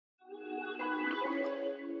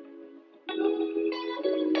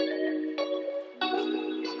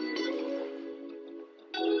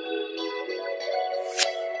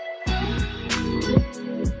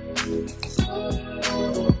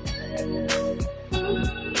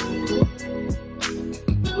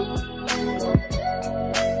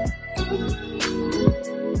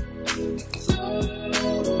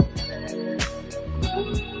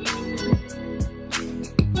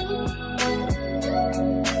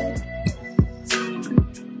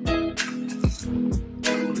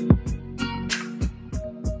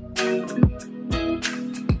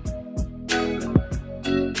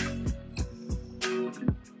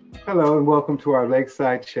Hello and welcome to our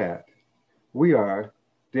Lakeside chat. We are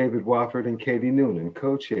David Wofford and Katie Noonan,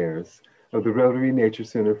 co-chairs of the Rotary Nature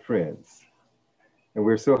Center Friends. And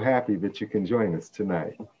we're so happy that you can join us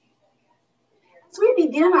tonight. As we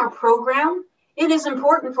begin our program, it is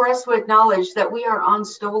important for us to acknowledge that we are on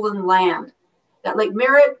stolen land, that Lake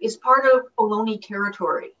Merrit is part of Ohlone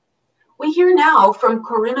territory. We hear now from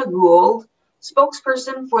Corinna Gould,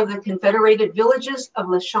 spokesperson for the Confederated Villages of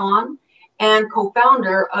Lishan and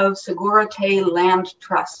co-founder of Segura Te Land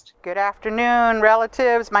Trust. Good afternoon,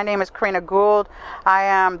 relatives. My name is Corinna Gould. I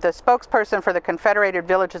am the spokesperson for the Confederated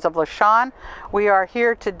Villages of Lishan. We are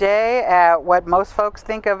here today at what most folks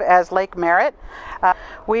think of as Lake Merrit.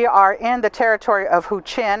 We are in the territory of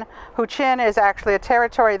Huichin. Huichin is actually a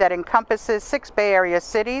territory that encompasses 6 Bay Area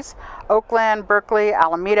cities: Oakland, Berkeley,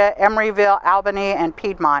 Alameda, Emeryville, Albany, and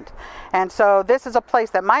Piedmont. And so this is a place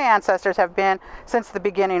that my ancestors have been since the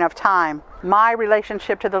beginning of time. My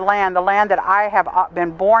relationship to the land that I have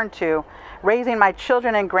been born to, raising my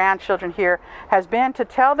children and grandchildren here, has been to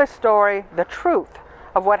tell the story, the truth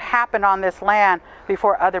of what happened on this land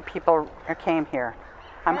before other people came here.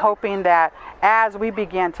 I'm hoping that as we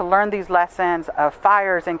begin to learn these lessons of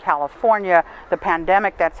fires in California, the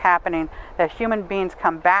pandemic that's happening, that human beings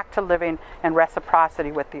come back to living in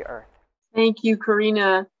reciprocity with the earth. Thank you,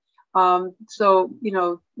 Corinna.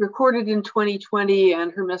 Recorded in 2020,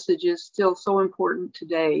 and her message is still so important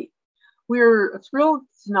today. We're thrilled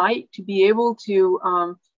tonight to be able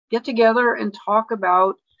to get together and talk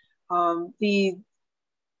about the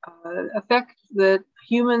effect that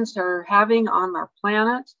humans are having on our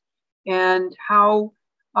planet and how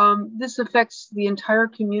this affects the entire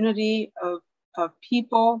community of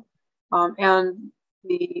people. And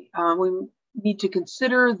we need to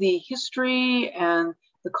consider the history and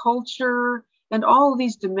the culture and all of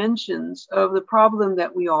these dimensions of the problem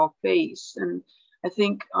that we all face. And I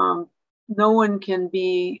think no one can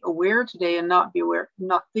be aware today and not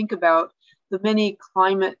think about the many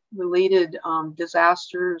climate-related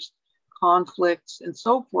disasters, conflicts, and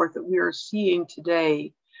so forth that we are seeing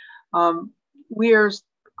today. We are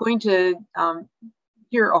going to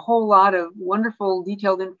hear a whole lot of wonderful,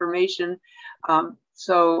 detailed information.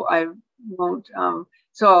 So I won't.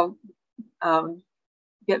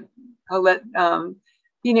 I'll let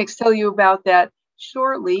Phoenix tell you about that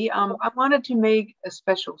shortly. I wanted to make a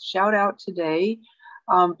special shout out today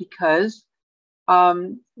because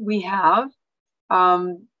we have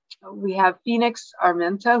Phoenix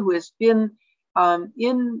Armenta, who has been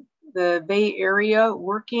in the Bay Area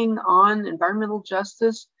working on environmental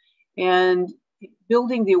justice and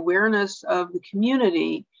building the awareness of the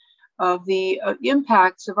community of the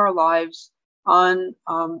impacts of our lives on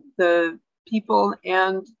the people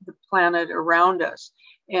and the planet around us.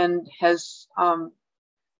 And has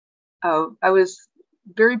I was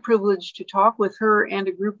very privileged to talk with her and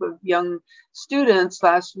a group of young students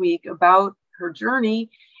last week about her journey.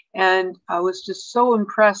 And I was just so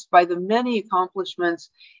impressed by the many accomplishments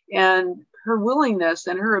and her willingness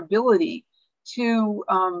and her ability to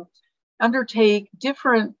undertake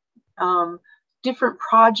different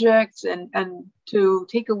projects and to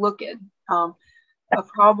take a look at a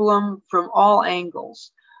problem from all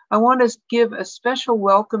angles. I want to give a special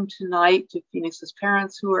welcome tonight to Phoenix's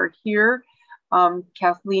parents who are here,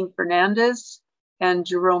 Kathleen Fernandez and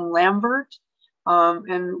Jerome Lambert,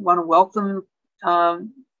 and want to welcome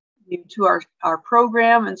you to our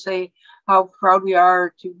program and say how proud we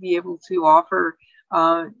are to be able to offer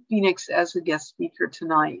Phoenix as a guest speaker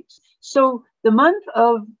tonight. So the month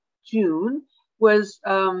of June was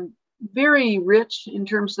very rich in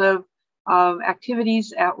terms of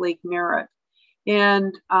activities at Lake Merrit.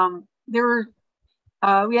 And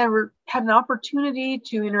we had an opportunity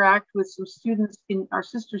to interact with some students in our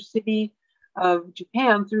sister city of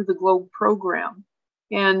Japan through the GLOBE program.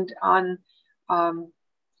 And on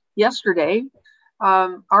yesterday,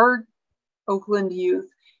 our Oakland youth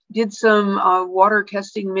did some water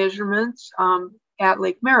testing measurements at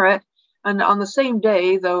Lake Merrit. And on the same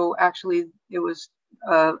day, though actually it was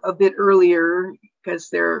a bit earlier because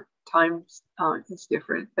their time is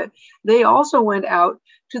different, but they also went out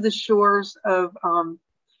to the shores of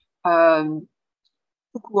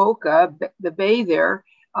Fukuoka, the bay there,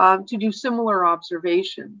 to do similar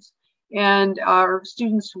observations. And our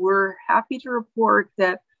students were happy to report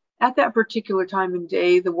that at that particular time of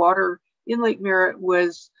day, the water in Lake Merrit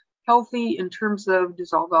was healthy in terms of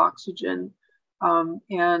dissolved oxygen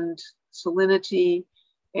and salinity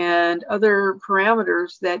and other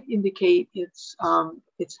parameters that indicate its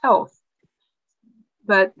health.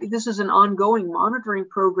 But this is an ongoing monitoring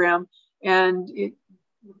program, and it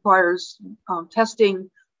requires testing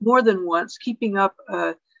more than once, keeping up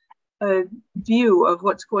a a view of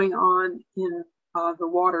what's going on in the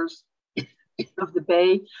waters of the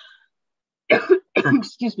bay,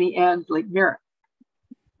 excuse me, and Lake Merrit.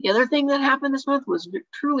 The other thing that happened this month was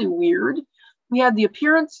truly weird. We had the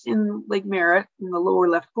appearance in Lake Merrit, in the lower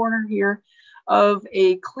left corner here, of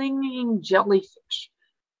a clinging jellyfish,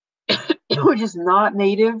 which is not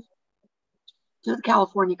native to the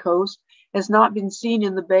California coast, has not been seen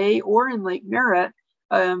in the bay or in Lake Merrit,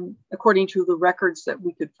 according to the records that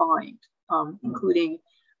we could find, including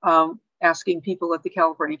asking people at the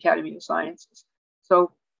California Academy of Sciences.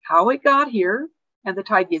 So how it got here, and the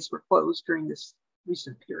tide gates were closed during this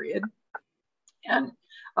recent period, and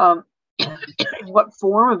what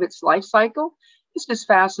form of its life cycle is just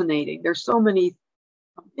fascinating. There's so many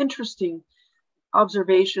interesting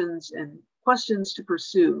observations and questions to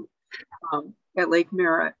pursue at Lake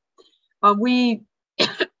Merrit. We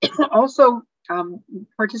also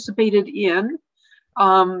participated in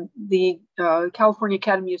the California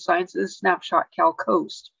Academy of Sciences Snapshot Cal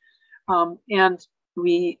Coast. And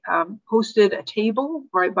we hosted a table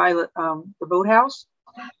right by the boathouse,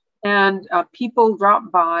 and people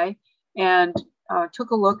dropped by and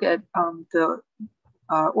took a look at the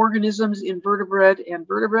organisms, invertebrate and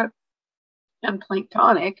vertebrate and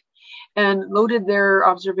planktonic, and loaded their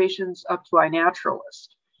observations up to iNaturalist.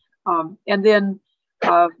 And then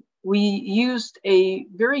we used a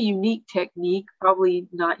very unique technique, probably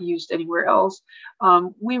not used anywhere else.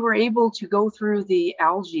 We were able to go through the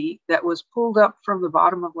algae that was pulled up from the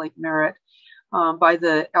bottom of Lake Merrit by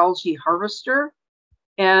the algae harvester.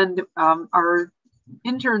 And our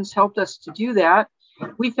interns helped us to do that.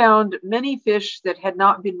 We found many fish that had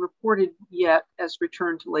not been reported yet as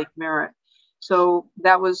returned to Lake Merrit. So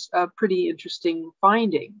that was a pretty interesting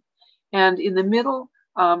finding. And in the middle,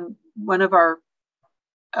 one of our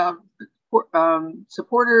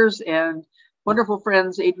supporters and wonderful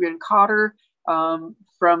friends, Adrian Cotter,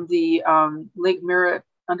 from the Lake Merrit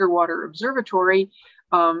Underwater Observatory,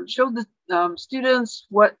 showed the students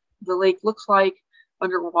what the lake looks like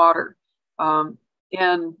underwater.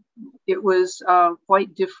 And it was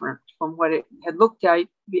quite different from what it had looked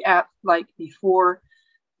like before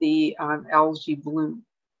the algae bloom.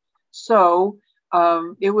 So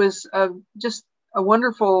it was just a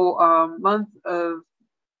wonderful month of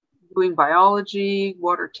doing biology,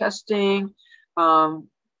 water testing, and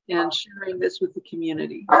sharing this with the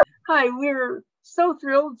community. Hi, we're so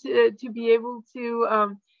thrilled to be able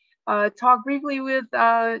to talk briefly with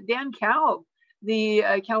Dan Kalb, the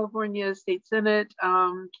California State Senate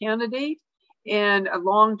candidate and a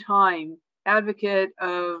longtime advocate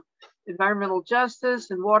of environmental justice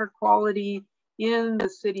and water quality in the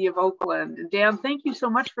city of Oakland. And Dan, thank you so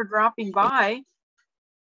much for dropping by.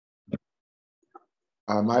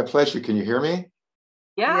 My pleasure. Can you hear me?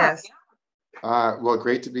 Yeah. Yes. Well,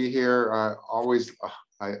 great to be here. I always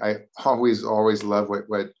love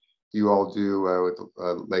what you all do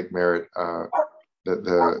with Lake Merrit. All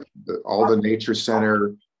the nature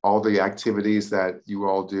center, all the activities that you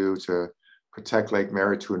all do to protect Lake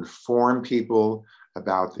Merrit, to inform people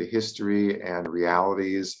about the history and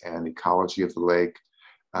realities and ecology of the lake.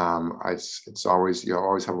 It's always, you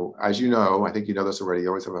always have, as you know, I think you know this already, you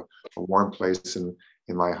always have a warm place in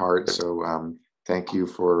my heart. So thank you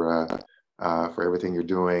for everything you're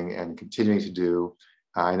doing and continuing to do.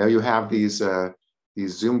 I know you have these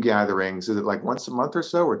Zoom gatherings. Is it like once a month or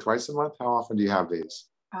so, or twice a month? How often do you have these?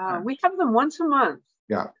 We have them once a month.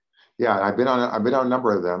 Yeah. I've been on a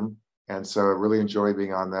number of them, and so I really enjoy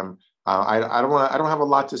being on them. I don't have a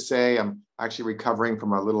lot to say. I'm actually recovering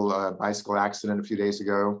from a little bicycle accident a few days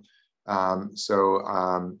ago.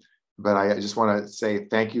 But I just want to say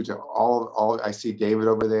thank you to all. I see David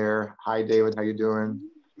over there. Hi, David. How you doing?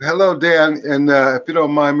 Hello, Dan. And if you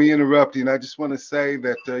don't mind me interrupting, I just want to say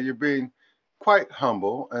that you're being quite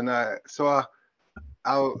humble, and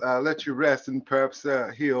I'll let you rest and perhaps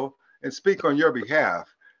heal and speak on your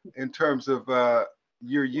behalf in terms of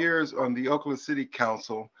your years on the Oakland City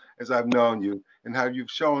Council, as I've known you, and how you've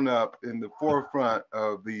shown up in the forefront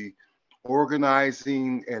of the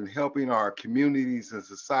organizing and helping our communities and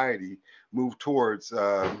society move towards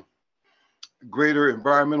greater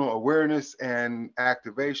environmental awareness and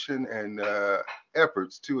activation and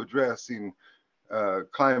efforts to addressing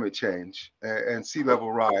climate change and sea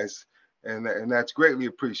level rise. And that's greatly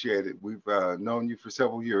appreciated. We've known you for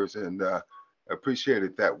several years and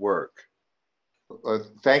appreciated that work.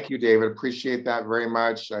 Thank you, David. Appreciate that very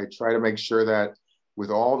much. I try to make sure that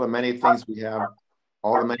with all the many things we have,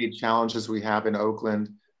 all the many challenges we have in Oakland,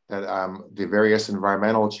 that the various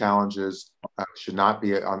environmental challenges should not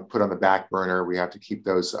be put on the back burner. We have to keep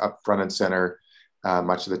those up front and center.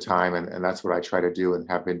 much of the time, and that's what I try to do and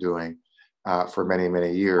have been doing for many,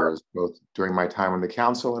 many years, both during my time on the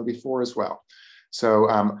council and before as well. So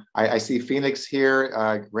I see Phoenix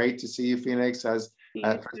here. Great to see you, Phoenix. As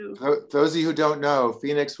for those of you who don't know,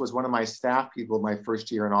 Phoenix was one of my staff people my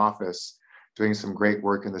first year in office, doing some great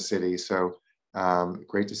work in the city. So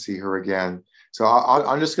great to see her again. So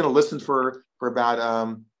I'm just going to listen for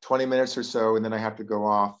about 20 minutes or so, and then I have to go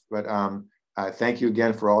off. But thank you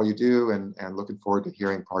again for all you do, and looking forward to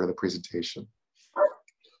hearing part of the presentation.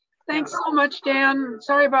 Thanks so much, Dan.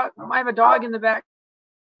 Sorry about, I have a dog in the back,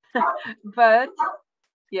 but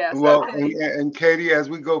yes. Well, okay. and Katie, as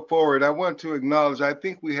we go forward, I want to acknowledge, I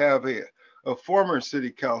think we have a former city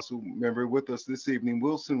council member with us this evening,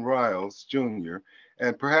 Wilson Riles Jr.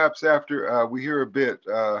 And perhaps after we hear a bit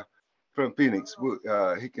from Phoenix,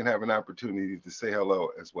 he can have an opportunity to say hello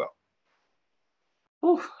as well.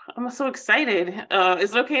 Oh, I'm so excited.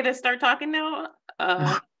 Is it okay to start talking now?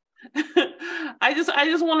 I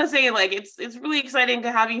just want to say, like, it's really exciting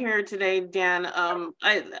to have you here today, Dan.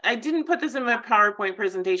 I didn't put this in my PowerPoint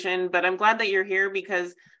presentation, but I'm glad that you're here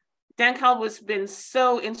because Dan Kalb has been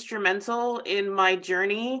so instrumental in my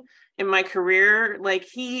journey, in my career. Like,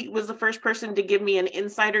 he was the first person to give me an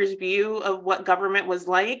insider's view of what government was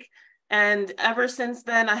like. And ever since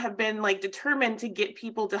then, I have been like determined to get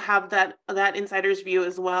people to have that insider's view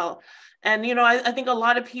as well. And, you know, I think a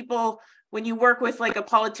lot of people, when you work with like a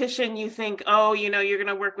politician, you think, oh, you know, you're going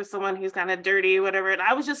to work with someone who's kind of dirty, whatever. And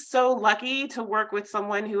I was just so lucky to work with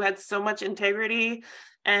someone who had so much integrity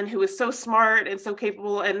and who was so smart and so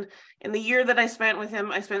capable. And in the year that I spent with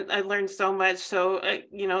him, I learned so much. So,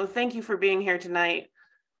 you know, thank you for being here tonight.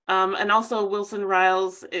 And also Wilson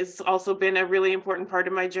Riles has also been a really important part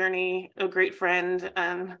of my journey, a great friend,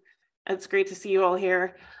 and it's great to see you all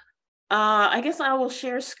here. I guess I will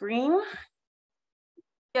share screen.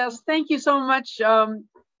 Yes, thank you so much,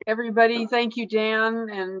 everybody. Thank you, Dan,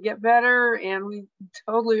 and get better. And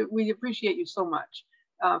we appreciate you so much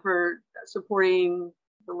for supporting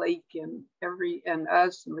the lake and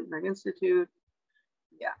us and Lake Merrit Institute.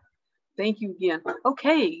 Yeah. Thank you again.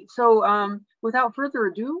 Okay, so without further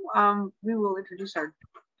ado, we will introduce our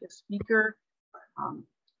guest speaker,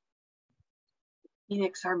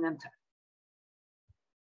 Phoenix Armenta.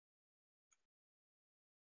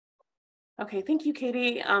 Okay, thank you,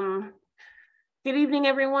 Katie. Good evening,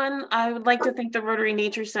 everyone. I would like to thank the Rotary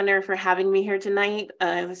Nature Center for having me here tonight.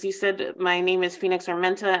 As you said, my name is Phoenix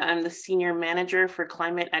Armenta. I'm the Senior Manager for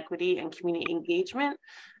Climate Equity and Community Engagement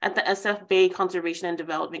at the SF Bay Conservation and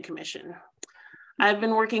Development Commission. I've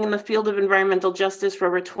been working in the field of environmental justice for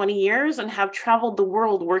over 20 years and have traveled the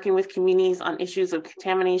world working with communities on issues of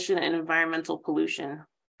contamination and environmental pollution.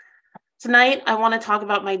 Tonight, I want to talk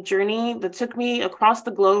about my journey that took me across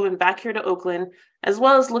the globe and back here to Oakland, as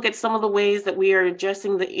well as look at some of the ways that we are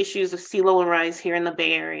addressing the issues of sea level rise here in the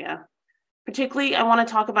Bay Area. Particularly, I want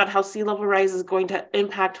to talk about how sea level rise is going to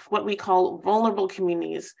impact what we call vulnerable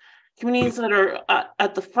communities, communities that are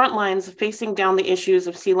at the front lines facing down the issues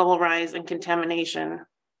of sea level rise and contamination.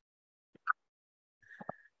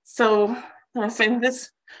 So, I think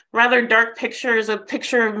this rather dark picture is a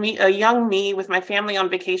picture of me, a young me with my family on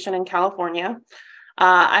vacation in California.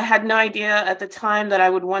 I had no idea at the time that I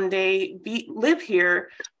would one day live here,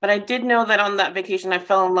 but I did know that on that vacation, I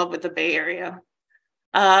fell in love with the Bay Area.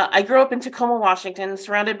 I grew up in Tacoma, Washington,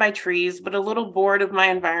 surrounded by trees, but a little bored of my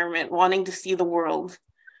environment, wanting to see the world.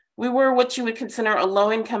 We were what you would consider a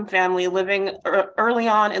low-income family living early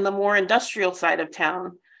on in the more industrial side of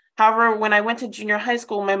town. However, when I went to junior high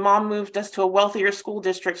school, my mom moved us to a wealthier school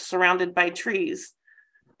district surrounded by trees.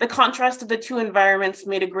 The contrast of the two environments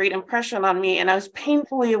made a great impression on me, and I was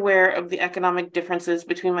painfully aware of the economic differences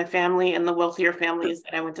between my family and the wealthier families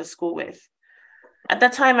that I went to school with. At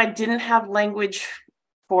that time, I didn't have language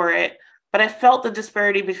for it, but I felt the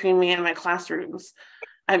disparity between me and my classmates.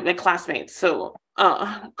 So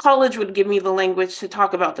college would give me the language to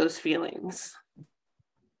talk about those feelings.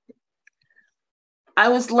 I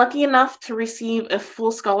was lucky enough to receive a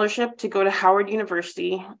full scholarship to go to Howard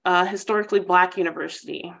University, a historically Black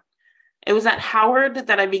university. It was at Howard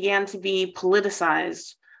that I began to be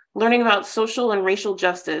politicized, learning about social and racial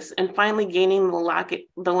justice, and finally gaining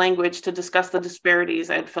the language to discuss the disparities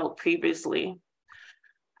I had felt previously.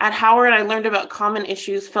 At Howard, I learned about common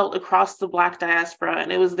issues felt across the Black diaspora,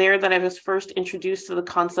 and it was there that I was first introduced to the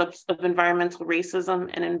concepts of environmental racism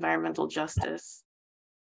and environmental justice.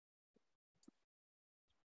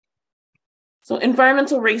 So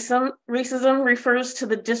environmental racism refers to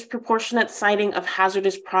the disproportionate siting of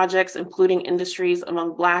hazardous projects, including industries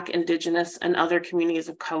among Black, Indigenous, and other communities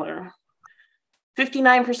of color.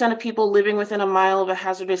 59% of people living within a mile of a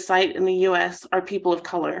hazardous site in the US are people of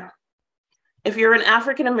color. If you're an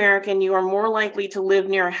African American, you are more likely to live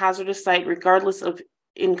near a hazardous site regardless of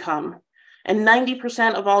income. And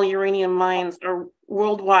 90% of all uranium mines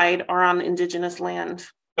worldwide are on indigenous land.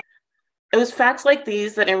 It was facts like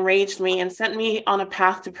these that enraged me and sent me on a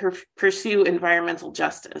path to pursue environmental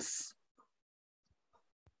justice.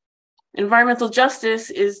 Environmental justice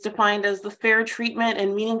is defined as the fair treatment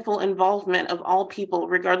and meaningful involvement of all people,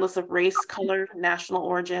 regardless of race, color, national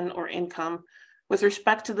origin, or income, with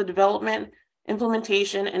respect to the development,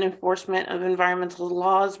 implementation, and enforcement of environmental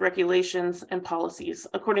laws, regulations, and policies,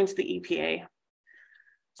 according to the EPA.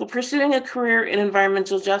 So pursuing a career in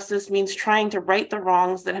environmental justice means trying to right the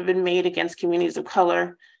wrongs that have been made against communities of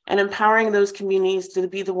color and empowering those communities to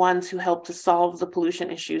be the ones who help to solve the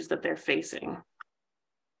pollution issues that they're facing.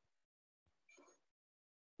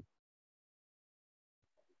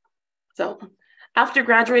 So after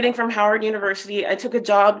graduating from Howard University, I took a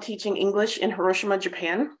job teaching English in Hiroshima,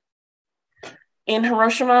 Japan. In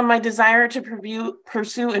Hiroshima, my desire to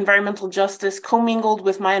pursue environmental justice commingled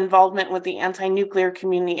with my involvement with the anti-nuclear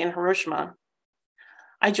community in Hiroshima.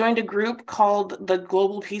 I joined a group called the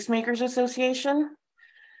Global Peacemakers Association.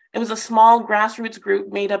 It was a small grassroots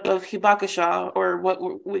group made up of hibakusha, or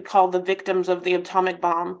what we call the victims of the atomic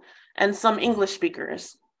bomb, and some English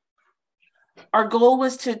speakers. Our goal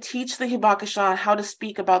was to teach the hibakusha how to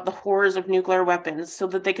speak about the horrors of nuclear weapons so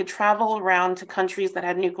that they could travel around to countries that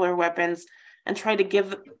had nuclear weapons and try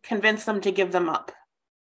to convince them to give them up.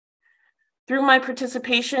 Through my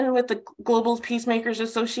participation with the Global Peacemakers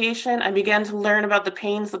Association, I began to learn about the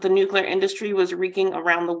pains that the nuclear industry was wreaking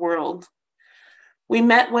around the world. We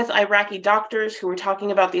met with Iraqi doctors who were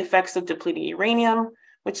talking about the effects of depleted uranium,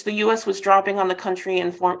 which the US was dropping on the country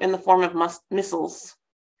in the form of missiles.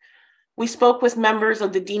 We spoke with members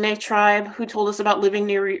of the Diné tribe who told us about living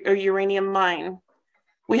near a uranium mine.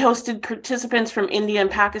 We hosted participants from India and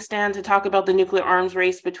Pakistan to talk about the nuclear arms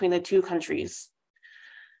race between the two countries.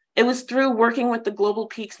 It was through working with the Global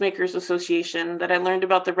Peacemakers Association that I learned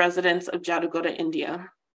about the residents of Jadugota,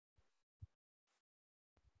 India.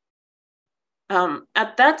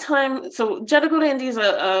 At that time, so Jadugota, India is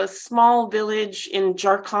a small village in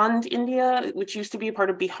Jharkhand, India, which used to be a part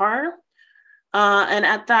of Bihar. And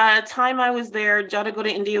at that time I was there, Jadugota,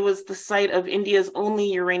 India was the site of India's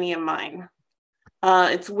only uranium mine.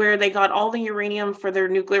 It's where they got all the uranium for their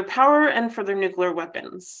nuclear power and for their nuclear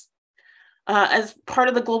weapons. As part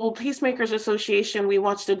of the Global Peacemakers Association, we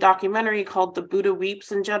watched a documentary called The Buddha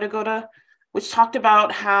Weeps in Jadugota, which talked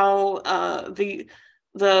about how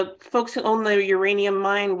the folks who own the uranium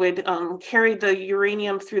mine would carry the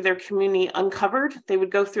uranium through their community uncovered. They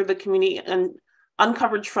would go through the community in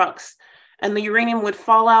uncovered trucks, and the uranium would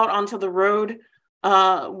fall out onto the road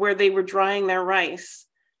where they were drying their rice.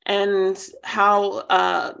 And how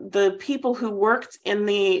the people who worked in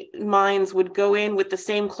the mines would go in with the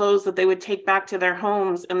same clothes that they would take back to their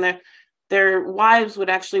homes, and their wives would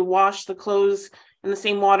actually wash the clothes in the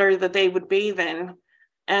same water that they would bathe in.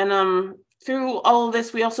 And through all of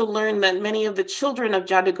this, we also learned that many of the children of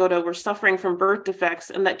Jadugota were suffering from birth defects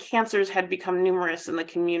and that cancers had become numerous in the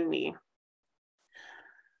community.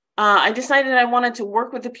 I decided I wanted to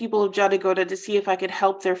work with the people of Jadugota to see if I could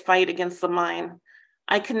help their fight against the mine.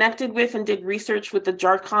 I connected with and did research with the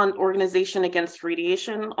Jharkhand Organization Against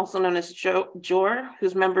Radiation, also known as JOR,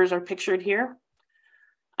 whose members are pictured here.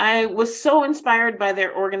 I was so inspired by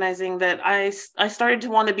their organizing that I started to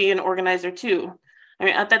want to be an organizer too. I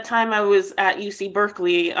mean, at that time I was at UC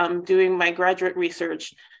Berkeley doing my graduate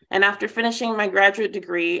research. And after finishing my graduate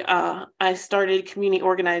degree, I started community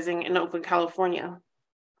organizing in Oakland, California.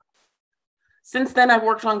 Since then, I've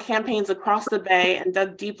worked on campaigns across the Bay and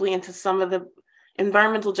dug deeply into some of the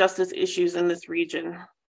environmental justice issues in this region.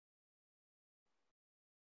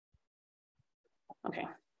 Okay,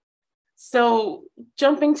 so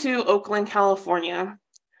jumping to Oakland, California.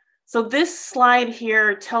 So this slide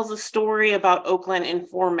here tells a story about Oakland in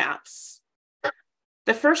 4 maps.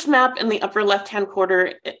 The first map in the upper left-hand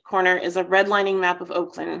corner is a redlining map of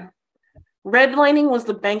Oakland. Redlining was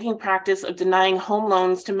the banking practice of denying home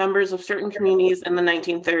loans to members of certain communities in the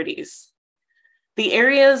 1930s. The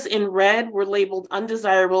areas in red were labeled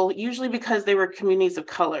undesirable, usually because they were communities of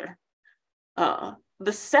color.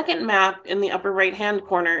 The second map in the upper right-hand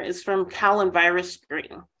corner is from Cal Envirus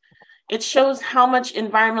Screen. It shows how much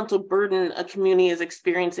environmental burden a community is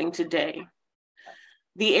experiencing today.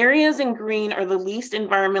 The areas in green are the least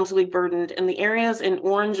environmentally burdened, and the areas in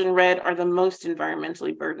orange and red are the most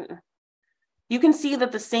environmentally burdened. You can see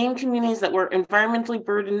that the same communities that were environmentally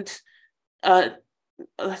burdened,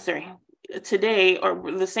 today are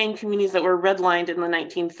the same communities that were redlined in the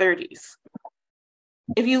 1930s.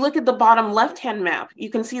 If you look at the bottom left-hand map, you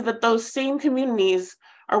can see that those same communities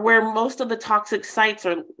are where most of the toxic sites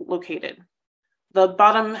are located. The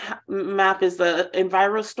bottom map is the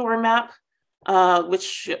EnviroStore map,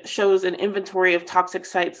 which shows an inventory of toxic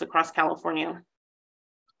sites across California.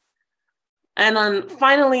 And then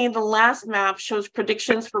finally, the last map shows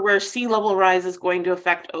predictions for where sea level rise is going to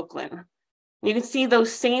affect Oakland. You can see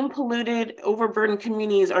those same polluted, overburdened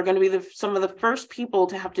communities are going to be some of the first people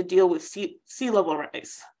to have to deal with sea level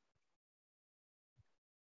rise.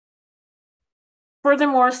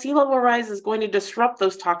 Furthermore, sea level rise is going to disrupt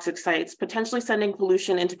those toxic sites, potentially sending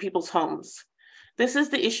pollution into people's homes. This is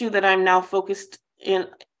the issue that I'm now focused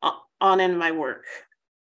on in my work.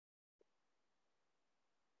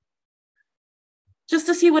 Just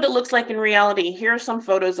to see what it looks like in reality, here are some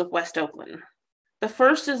photos of West Oakland. The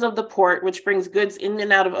first is of the port, which brings goods in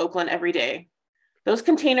and out of Oakland every day. Those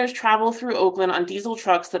containers travel through Oakland on diesel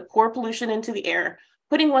trucks that pour pollution into the air,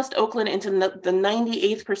 putting West Oakland into the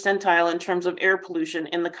 98th percentile in terms of air pollution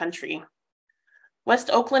in the country.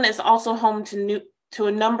 West Oakland is also home to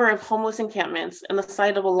a number of homeless encampments and the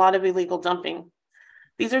site of a lot of illegal dumping.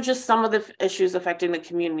 These are just some of the issues affecting the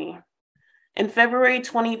community. In February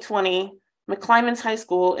 2020, McClymonds High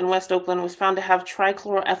School in West Oakland was found to have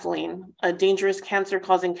trichloroethylene, a dangerous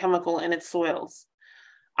cancer-causing chemical in its soils.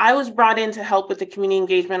 I was brought in to help with the community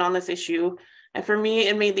engagement on this issue, and for me,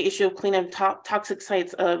 it made the issue of cleaning up toxic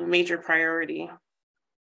sites a major priority.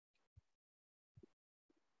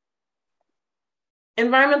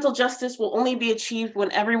 Environmental justice will only be achieved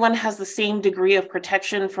when everyone has the same degree of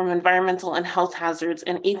protection from environmental and health hazards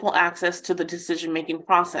and equal access to the decision-making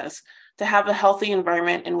process to have a healthy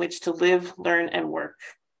environment in which to live, learn, and work.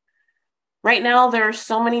 Right now, there are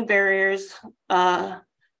so many barriers to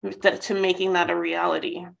making that a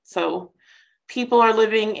reality. So people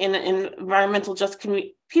living in environmental justice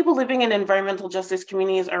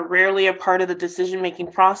communities are rarely a part of the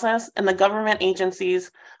decision-making process, and the government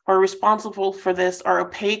agencies who are responsible for this are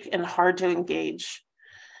opaque and hard to engage.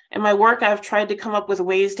 In my work, I've tried to come up with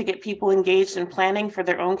ways to get people engaged in planning for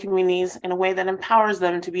their own communities in a way that empowers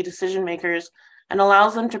them to be decision makers and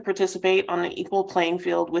allows them to participate on an equal playing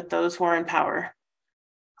field with those who are in power.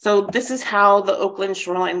 So this is how the Oakland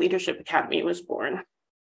Shoreline Leadership Academy was born.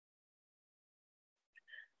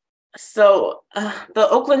 So the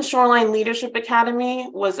Oakland Shoreline Leadership Academy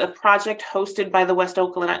was a project hosted by the West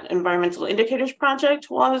Oakland Environmental Indicators Project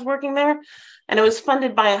while I was working there, and it was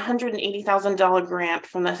funded by a $180,000 grant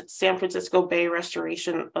from the San Francisco Bay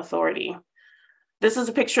Restoration Authority. This is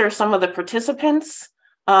a picture of some of the participants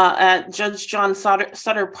at Judge John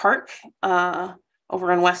Sutter Park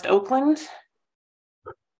over in West Oakland.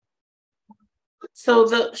 So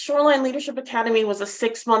the Shoreline Leadership Academy was a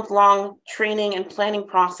 6-month-long training and planning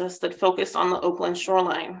process that focused on the Oakland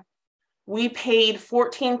shoreline. We paid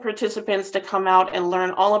 14 participants to come out and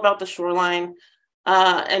learn all about the shoreline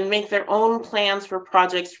and make their own plans for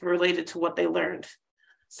projects related to what they learned.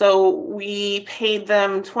 So we paid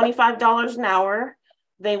them $25 an hour.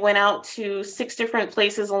 They went out to 6 different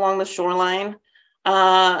places along the shoreline.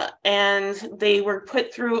 And they were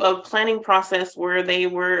put through a planning process where they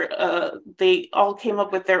all came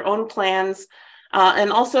up with their own plans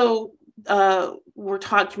and also were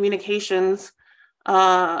taught communications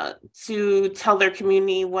to tell their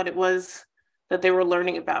community what it was that they were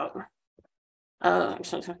learning about.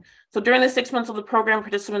 So during the 6 months of the program,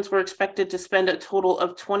 participants were expected to spend a total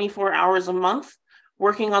of 24 hours a month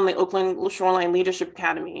working on the Oakland Shoreline Leadership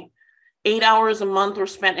Academy. 8 hours a month were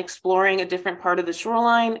spent exploring a different part of the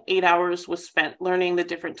shoreline. 8 hours was spent learning the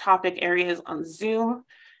different topic areas on Zoom.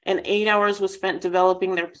 And 8 hours was spent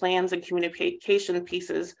developing their plans and communication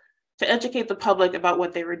pieces to educate the public about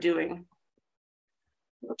what they were doing.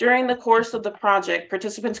 During the course of the project,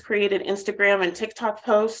 participants created Instagram and TikTok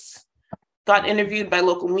posts, got interviewed by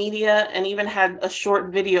local media, and even had a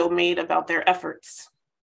short video made about their efforts.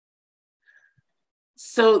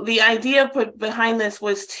 So the idea put behind this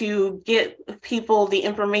was to get people the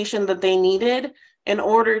information that they needed in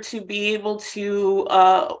order to be able to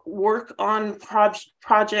work on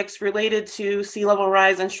projects related to sea level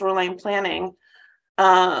rise and shoreline planning.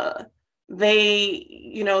 They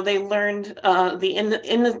learned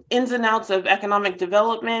the ins and outs of economic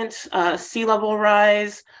development, sea level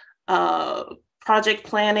rise, project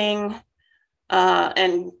planning,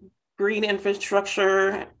 and green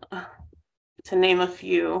infrastructure, to name a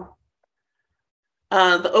few.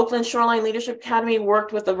 The Oakland Shoreline Leadership Academy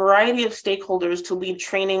worked with a variety of stakeholders to lead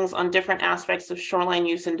trainings on different aspects of shoreline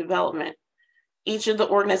use and development. Each of the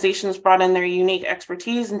organizations brought in their unique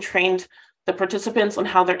expertise and trained the participants on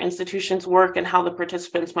how their institutions work and how the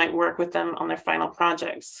participants might work with them on their final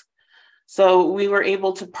projects. So we were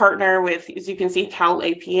able to partner with, as you can see, Cal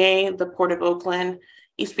APA, the Port of Oakland,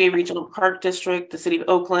 East Bay Regional Park District, the City of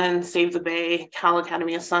Oakland, Save the Bay, Cal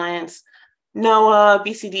Academy of Science, NOAA,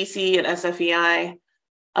 BCDC, and SFEI.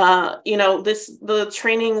 The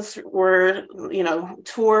trainings were,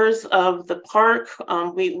 tours of the park.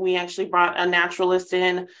 We actually brought a naturalist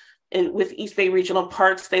in with East Bay Regional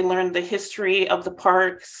Parks. They learned the history of the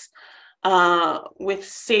parks. With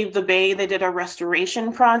Save the Bay, they did a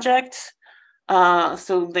restoration project.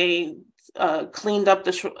 So they cleaned up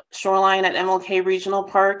the shoreline at MLK Regional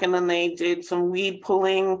Park, and then they did some weed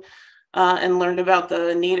pulling and learned about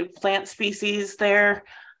the native plant species there.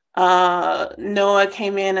 NOAA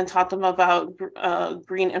came in and taught them about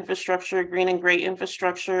green infrastructure, green and gray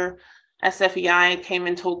infrastructure. SFEI came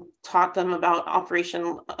and taught them about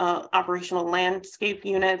operational landscape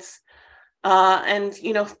units. And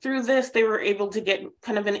through this, they were able to get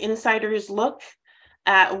kind of an insider's look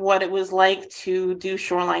at what it was like to do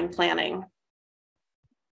shoreline planning.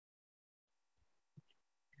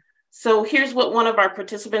 So here's what one of our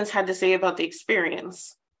participants had to say about the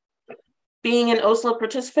experience. Being an OSLA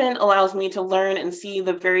participant allows me to learn and see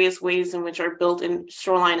the various ways in which our built-in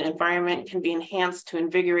shoreline environment can be enhanced to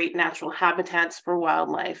invigorate natural habitats for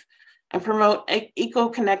wildlife and promote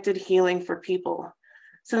eco-connected healing for people.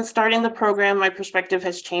 Since starting the program, my perspective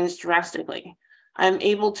has changed drastically. I'm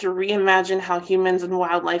able to reimagine how humans and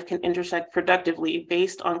wildlife can intersect productively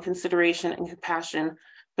based on consideration and compassion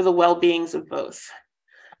for the well-beings of both.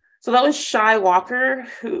 So that was Shy Walker,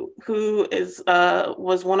 who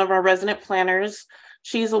was one of our resident planners.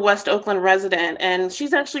 She's a West Oakland resident, and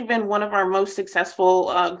she's actually been one of our most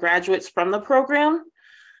successful graduates from the program.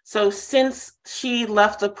 So since she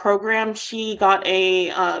left the program, she got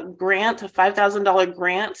a grant, a $5,000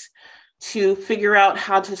 grant, to figure out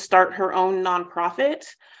how to start her own nonprofit.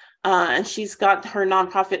 And she's got her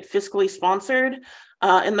nonprofit fiscally sponsored.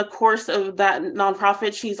 In the course of that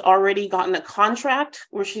nonprofit, she's already gotten a contract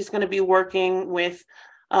where she's going to be working with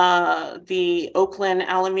the Oakland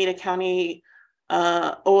Alameda County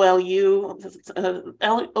OLU,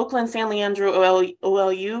 Oakland San Leandro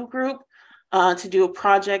OLU group to do a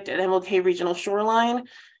project at MLK Regional Shoreline.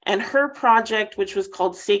 And her project, which was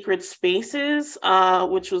called Sacred Spaces,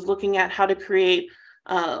 which was looking at how to create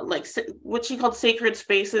what she called sacred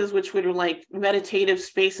spaces, which were like meditative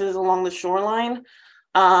spaces along the shoreline,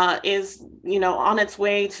 is on its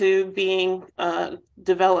way to being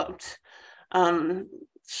developed.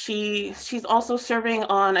 She's also serving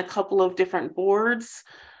on a couple of different boards,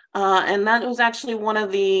 and that was actually one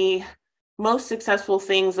of the most successful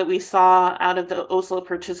things that we saw out of the OSLA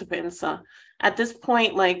participants. At this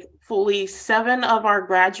point, like fully 7 of our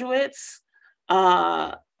graduates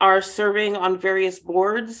are serving on various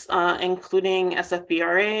boards, including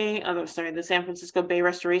SFBRA, the San Francisco Bay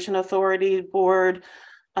Restoration Authority board,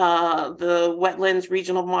 the Wetlands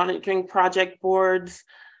Regional Monitoring Project boards,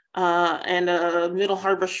 and a Middle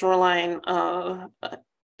Harbor Shoreline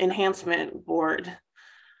Enhancement board.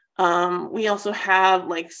 We also have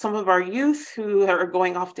like some of our youth who are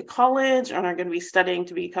going off to college and are going to be studying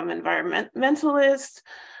to become environmentalists.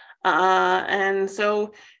 And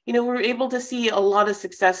so, we're able to see a lot of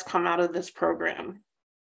success come out of this program.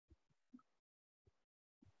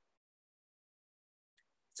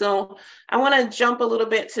 So I want to jump a little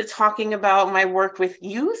bit to talking about my work with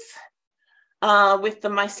youth, with the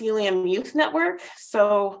Mycelium Youth Network.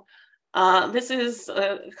 So this is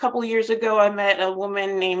a couple of years ago, I met a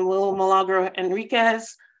woman named Lil Milagro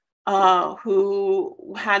Enriquez,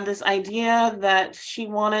 who had this idea that she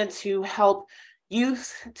wanted to help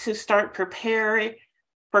youth to start preparing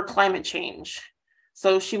for climate change.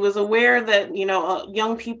 So she was aware that,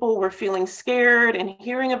 young people were feeling scared and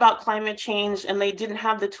hearing about climate change, and they didn't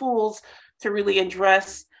have the tools to really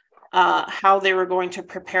address how they were going to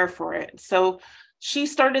prepare for it. So she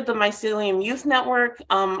started the Mycelium Youth Network.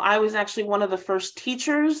 I was actually one of the first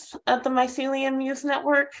teachers at the Mycelium Youth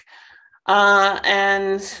Network. That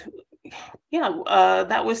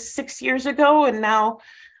was 6 years ago. And now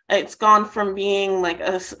it's gone from being like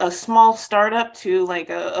a small startup to like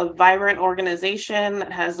a vibrant organization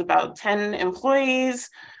that has about 10 employees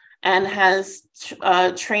and has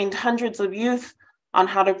trained hundreds of youth on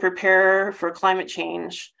how to prepare for climate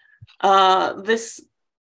change. This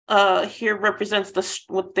here represents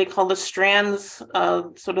what they call the strands,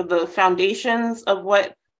 sort of the foundations of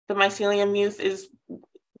what the Mycelium Youth is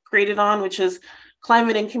created on, which is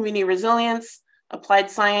climate and community resilience,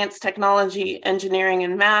 applied science, technology, engineering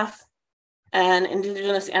and math, and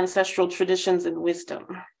indigenous ancestral traditions and wisdom.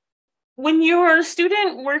 When you're a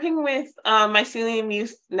student working with Mycelium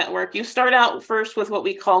Youth Network, you start out first with what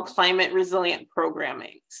we call climate resilient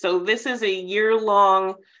programming. So this is a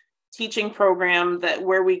year-long teaching program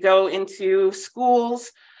where we go into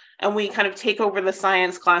schools and we kind of take over the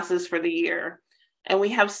science classes for the year. And we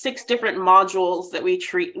have 6 different modules that we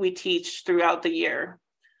teach throughout the year.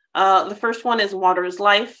 The first one is Water is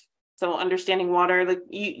Life. So understanding water, the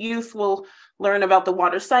youth will learn about the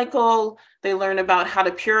water cycle. They learn about how to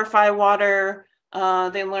purify water.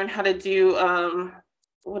 They learn how to do,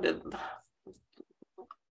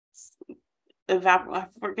 I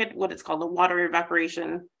forget what it's called, the water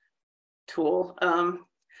evaporation tool.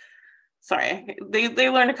 Sorry, they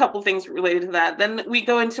learn a couple things related to that. Then we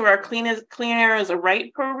go into our Clean Air as a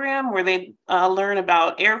Right program, where they learn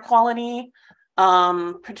about air quality,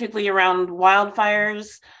 particularly around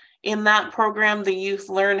wildfires. In that program, the youth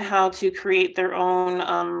learn how to create their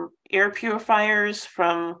own air purifiers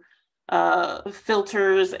from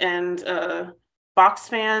filters and box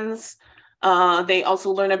fans. They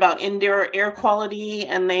also learn about indoor air quality,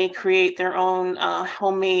 and they create their own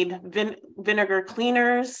homemade vinegar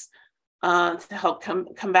cleaners to help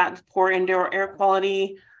combat poor indoor air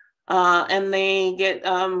quality. And they get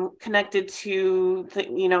connected to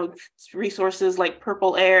resources like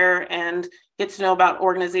Purple Air, and get to know about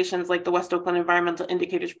organizations like the West Oakland Environmental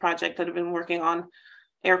Indicators Project that have been working on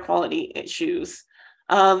air quality issues.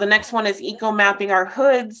 The next one is Eco Mapping Our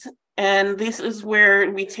Hoods. And this is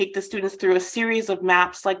where we take the students through a series of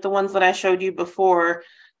maps like the ones that I showed you before,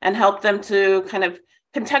 and help them to kind of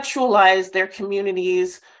contextualize their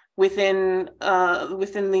communities within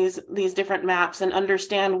these different maps, and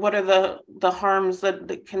understand what are the harms that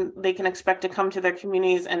they can expect to come to their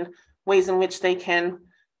communities, and ways in which they can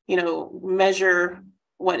measure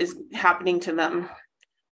what is happening to them.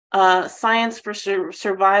 Science for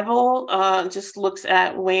Survival just looks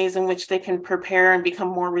at ways in which they can prepare and become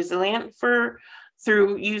more resilient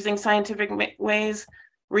through using scientific ways.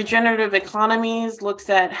 Regenerative Economies looks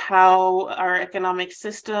at how our economic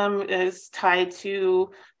system is tied to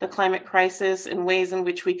the climate crisis, and ways in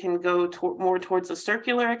which we can go more towards a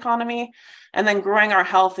circular economy. And then Growing Our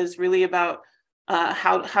Health is really about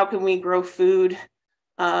how can we grow food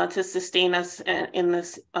to sustain us in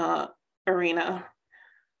this arena.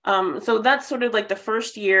 So that's sort of like the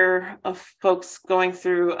first year of folks going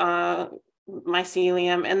through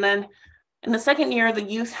Mycelium. And then in the second year, the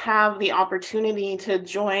youth have the opportunity to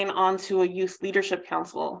join onto a youth leadership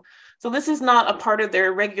council. So this is not a part of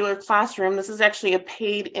their regular classroom. This is actually a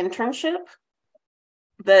paid internship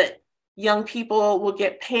that young people will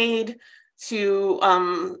get paid to,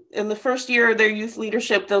 in the first year of their youth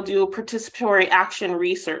leadership, they'll do participatory action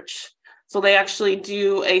research. So they actually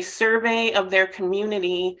do a survey of their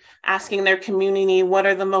community, asking their community what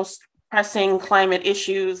are the most pressing climate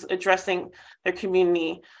issues addressing their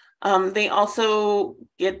community. They also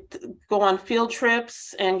go on field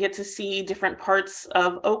trips and get to see different parts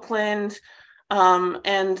of Oakland,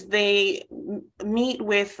 and they meet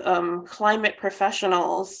with climate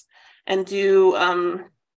professionals and do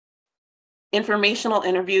informational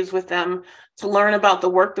interviews with them to learn about the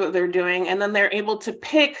work that they're doing. And then they're able to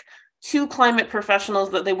pick 2 climate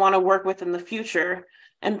professionals that they want to work with in the future.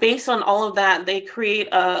 And based on all of that, they create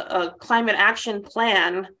a climate action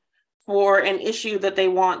plan for an issue that they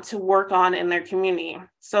want to work on in their community.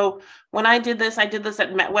 So when I did this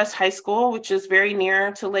at Met West High School, which is very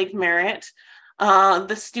near to Lake Merrit.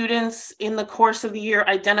 The students in the course of the year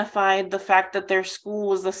identified the fact that their school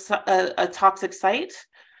was a toxic site,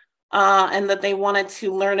 and that they wanted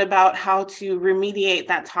to learn about how to remediate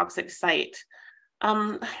that toxic site.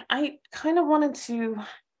 I kind of wanted to,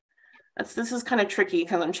 this is kind of tricky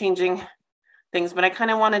because I'm changing things, but I kind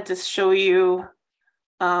of wanted to show you,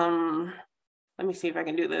 let me see if I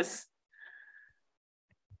can do this.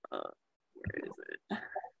 Where is it?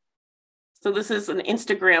 So this is an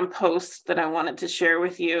Instagram post that I wanted to share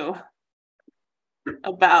with you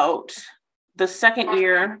about the second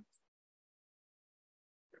year.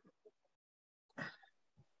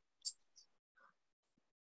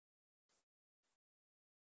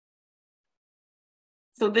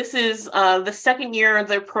 So this is the second year of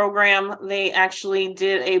their program. They actually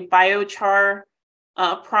did a biochar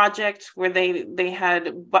project where they had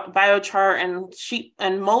biochar and sheep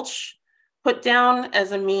and mulch put down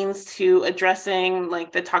as a means to addressing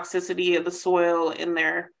like the toxicity of the soil in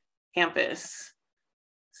their campus.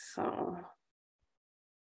 So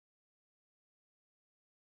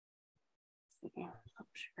I'm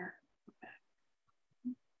sure.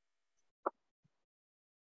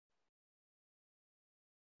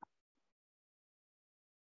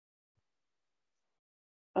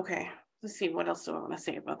 Okay, let's see, what else do I want to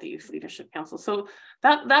say about the Youth Leadership Council? So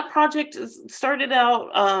that project started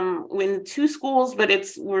out in 2 schools, but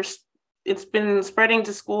it's been spreading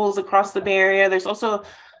to schools across the Bay Area. There's also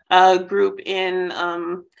a group in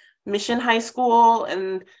Mission High School,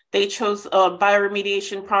 and they chose a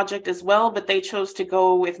bioremediation project as well, but they chose to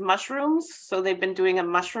go with mushrooms. So they've been doing a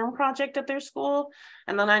mushroom project at their school.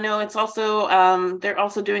 And then I know it's also, they're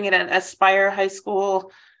also doing it at Aspire High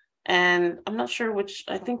School. And I'm not sure which,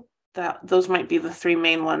 I think that those might be the 3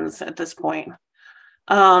 main ones at this point.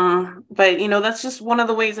 But, you know, that's just one of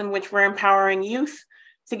the ways in which we're empowering youth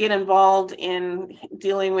to get involved in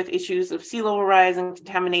dealing with issues of sea level rise and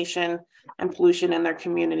contamination and pollution in their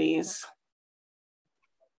communities.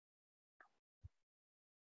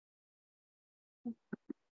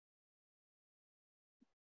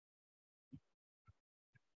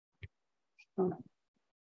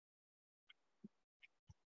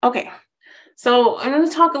 Okay, so I'm going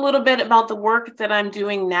to talk a little bit about the work that I'm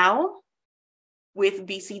doing now with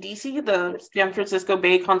BCDC, the San Francisco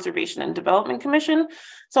Bay Conservation and Development Commission.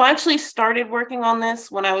 So I actually started working on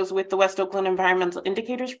this when I was with the West Oakland Environmental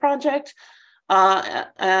Indicators Project.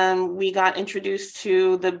 And we got introduced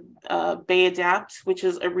to the Bay Adapt, which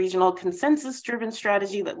is a regional consensus-driven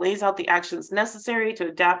strategy that lays out the actions necessary to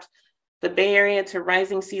adapt the Bay Area to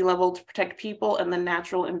rising sea level to protect people and the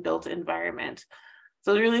natural and built environment.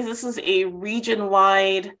 So really, this is a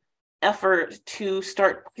region-wide effort to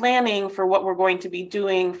start planning for what we're going to be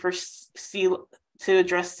doing for to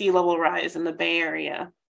address sea level rise in the Bay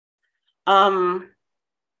Area.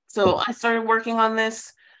 So I started working on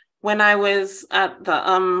this when I was at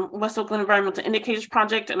the West Oakland Environmental Indicators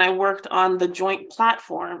Project, and I worked on the joint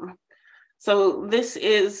platform. So this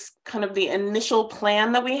is kind of the initial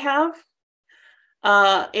plan that we have.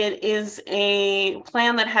 It is a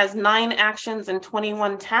plan that has 9 actions and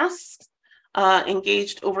 21 tasks.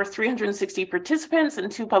 Engaged over 360 participants in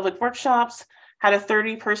 2 public workshops, had a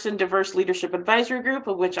 30-person diverse leadership advisory group,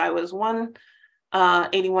 of which I was one,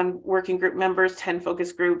 81 working group members, 10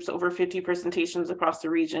 focus groups, over 50 presentations across the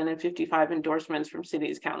region, and 55 endorsements from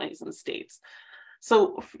cities, counties, and states.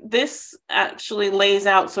 So this actually lays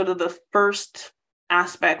out sort of the first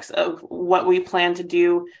aspects of what we plan to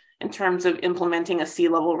do in terms of implementing a sea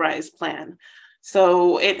level rise plan.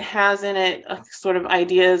 So it has in it sort of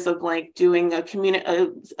ideas of like doing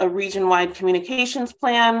a region-wide communications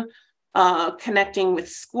plan, connecting with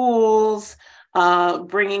schools,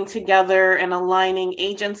 bringing together and aligning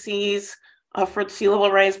agencies for sea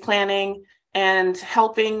level rise planning, and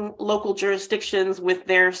helping local jurisdictions with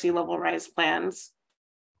their sea level rise plans.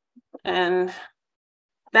 And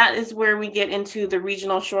that is where we get into the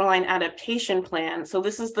regional shoreline adaptation plan. So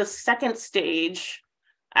this is the second stage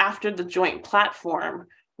after the joint platform,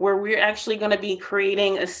 where we're actually going to be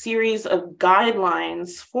creating a series of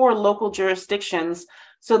guidelines for local jurisdictions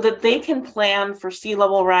so that they can plan for sea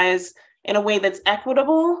level rise in a way that's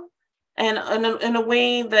equitable and in a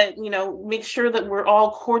way that, you know, make sure that we're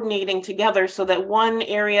all coordinating together so that one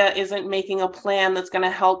area isn't making a plan that's going to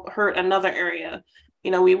help hurt another area.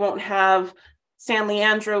 You know, we won't have San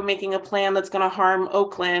Leandro making a plan that's going to harm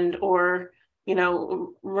Oakland, or you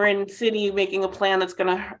know, Marin City making a plan that's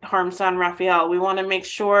going to harm San Rafael. We want to make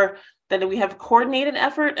sure that we have coordinated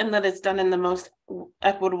effort and that it's done in the most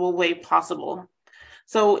equitable way possible.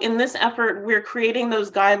 So in this effort, we're creating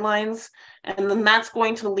those guidelines, and then that's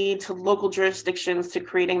going to lead to local jurisdictions to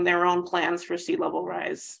creating their own plans for sea level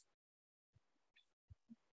rise.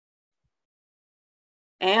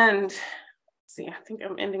 And see, I think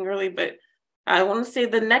I'm ending early, but I want to say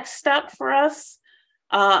the next step for us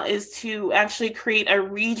is to actually create a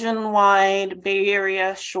region-wide Bay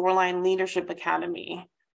Area Shoreline Leadership Academy.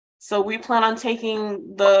 So we plan on taking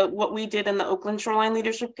what we did in the Oakland Shoreline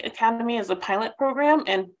Leadership Academy as a pilot program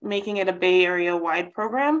and making it a Bay Area-wide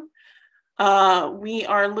program. We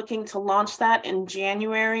are looking to launch that in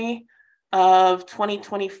January of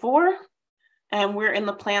 2024, and we're in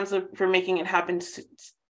the plans for making it happen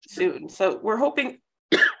soon. So we're hoping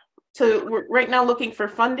we're right now looking for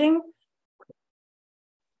funding.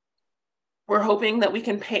 We're hoping that we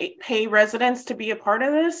can pay residents to be a part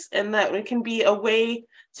of this, and that it can be a way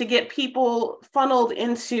to get people funneled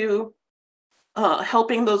into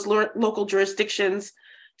helping those local jurisdictions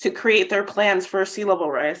to create their plans for sea level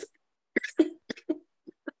rise.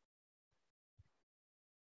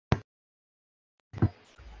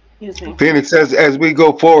 Excuse me. Phoenix, as we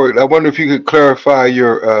go forward, I wonder if you could clarify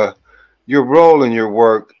your role in your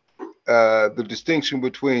work, the distinction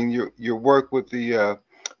between your work with the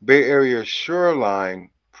Bay Area Shoreline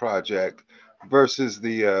Project versus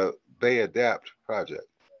the Bay Adapt Project.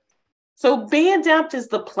 So Bay Adapt is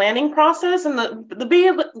the planning process, and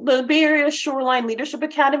the Bay Area Shoreline Leadership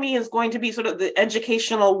Academy is going to be sort of the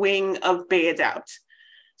educational wing of Bay Adapt.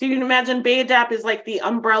 So you can imagine Bay Adapt is like the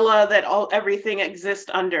umbrella that everything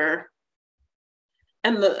exists under.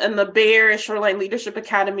 And the Bay Area Shoreline Leadership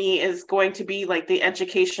Academy is going to be like the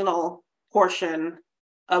educational portion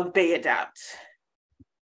of Bay Adapt.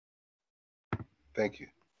 Thank you.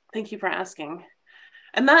 Thank you for asking.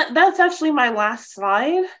 And that's actually my last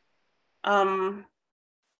slide.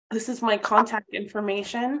 This is my contact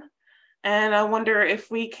information. And I wonder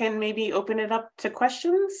if we can maybe open it up to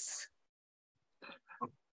questions.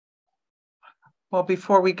 Well,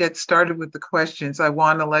 before we get started with the questions, I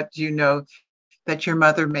want to let you know that your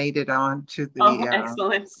mother made it on to the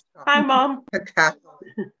excellent. Hi, Mom.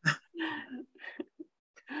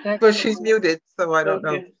 But she's muted, so I don't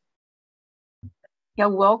know. Yeah,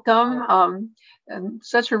 welcome. And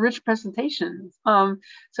such a rich presentation. So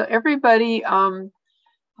everybody, I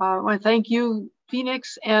want to thank you,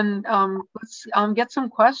 Phoenix, and let's get some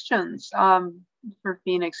questions for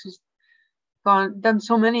Phoenix, who's done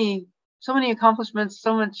so many accomplishments,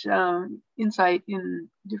 so much insight in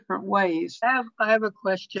different ways. I have a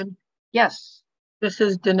question. Yes. This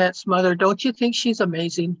is Danette's mother. Don't you think she's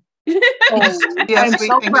amazing? Yes, I'm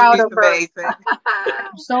so proud of her. Amazing.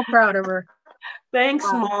 I'm so proud of her. Thanks,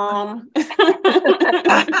 Mom. I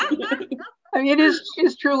mean,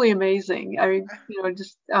 it's truly amazing. I mean,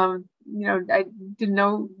 I didn't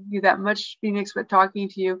know you that much, Phoenix, but talking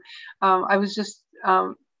to you, I was just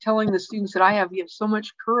telling the students that you have so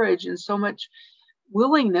much courage and so much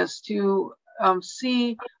willingness to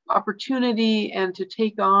see opportunity and to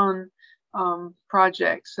take on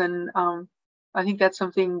projects. And I think that's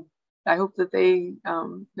something I hope that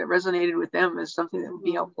that resonated with them as something that would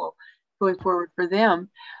be helpful going forward for them.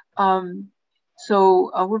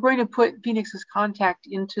 So we're going to put Phoenix's contact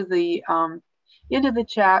into the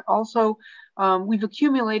chat. Also, we've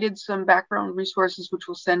accumulated some background resources, which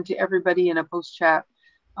we'll send to everybody in a post-chat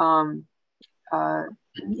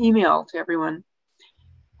email to everyone.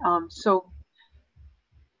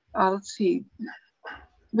 Let's see.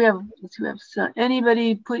 We have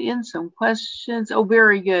anybody put in some questions? Oh,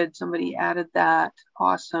 very good. Somebody added that.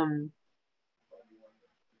 Awesome.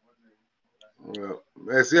 Well,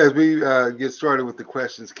 as we get started with the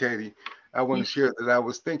questions, Katie, I want to share that I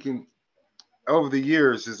was thinking over the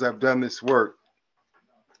years as I've done this work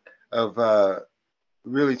of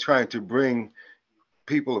really trying to bring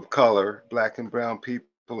people of color, Black and brown people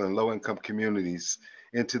and low-income communities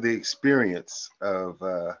into the experience of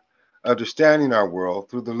understanding our world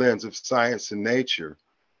through the lens of science and nature,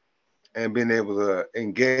 and being able to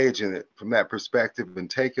engage in it from that perspective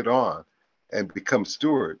and take it on and become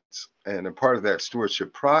stewards. And a part of that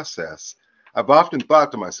stewardship process, I've often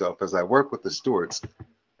thought to myself as I work with the stewards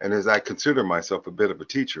and as I consider myself a bit of a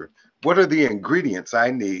teacher, what are the ingredients I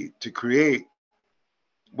need to create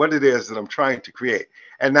what it is that I'm trying to create?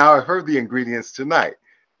 And now I've heard the ingredients tonight,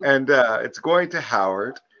 and it's going to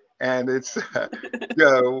Howard, and it's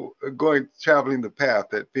traveling the path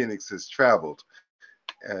that Phoenix has traveled.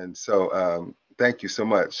 And so thank you so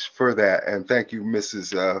much for that. And thank you,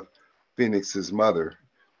 Mrs. Phoenix's mother.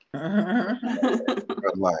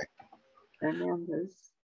 Online.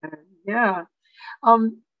 Yeah.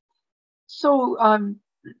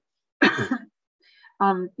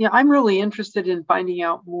 Yeah, I'm really interested in finding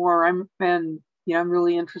out more. I'm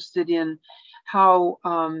really interested in how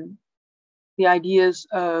the ideas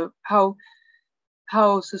of how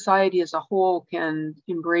society as a whole can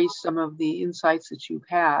embrace some of the insights that you've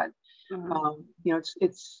had. Mm-hmm.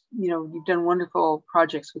 You've done wonderful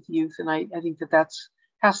projects with youth, and I think that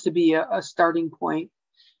has to be a starting point,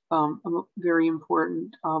 a very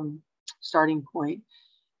important starting point.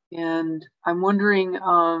 And I'm wondering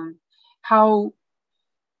how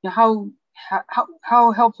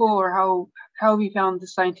helpful, or how have you found the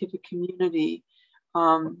scientific community,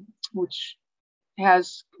 which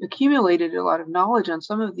has accumulated a lot of knowledge on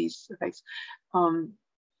some of these effects.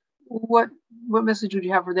 What message would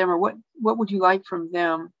you have for them, or what would you like from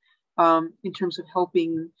them in terms of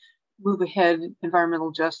helping move ahead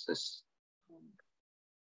environmental justice?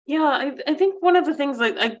 Yeah, I think one of the things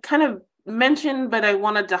I kind of mentioned, but I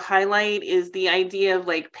wanted to highlight, is the idea of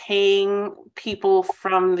like paying people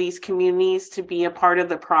from these communities to be a part of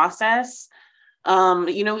the process.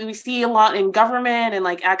 We see a lot in government and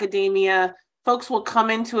like academia. Folks will come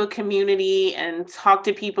into a community and talk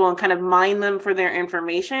to people and kind of mine them for their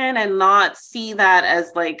information and not see that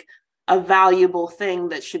as like a valuable thing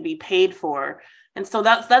that should be paid for. And so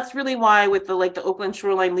that's really why with the Oakland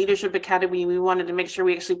Shoreline Leadership Academy, we wanted to make sure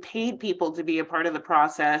we actually paid people to be a part of the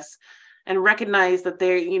process. and recognize that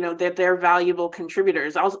they're valuable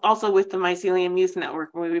contributors. Also with the Mycelium Youth Network,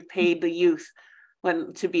 where we paid the youth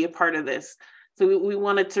to be a part of this. So we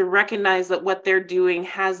wanted to recognize that what they're doing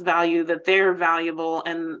has value, that they're valuable,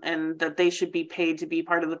 and that they should be paid to be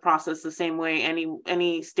part of the process the same way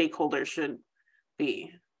any stakeholder should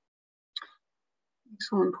be.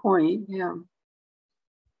 Excellent point. Yeah.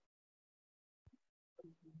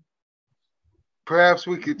 Perhaps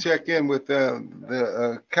we could check in with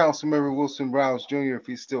the Councilmember Wilson Rouse Jr. if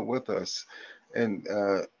he's still with us, and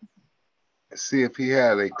see if he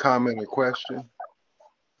had a comment or question.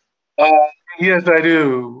 Yes, I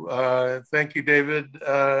do. Thank you, David.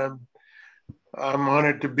 I'm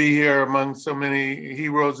honored to be here among so many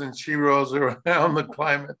heroes and sheroes around the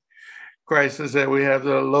climate crisis, that we have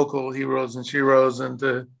the local heroes and sheroes, and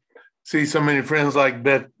to see so many friends like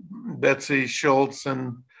Betsy Schultz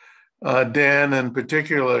and Dan, and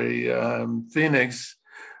particularly Phoenix.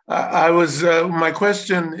 My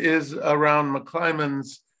question is around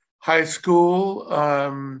McClymonds High School.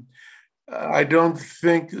 I don't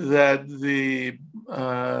think that the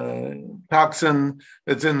toxin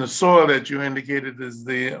that's in the soil that you indicated is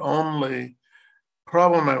the only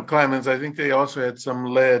problem at McClymonds. I think they also had some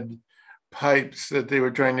lead pipes that they were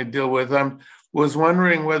trying to deal with. I was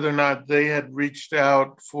wondering whether or not they had reached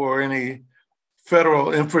out for any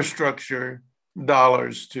federal infrastructure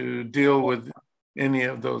dollars to deal with any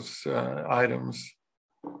of those items.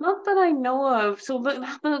 Not that I know of. So the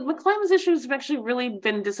McClymonds issue has actually really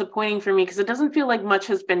been disappointing for me, because it doesn't feel like much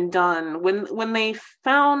has been done. When they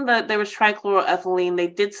found that there was trichloroethylene, they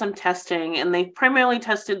did some testing, and they primarily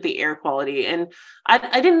tested the air quality. And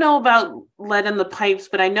I didn't know about lead in the pipes,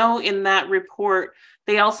 but I know in that report,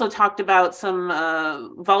 they also talked about some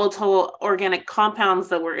volatile organic compounds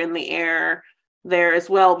that were in the air there as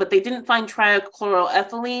well, but they didn't find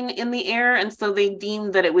trichloroethylene in the air, and so they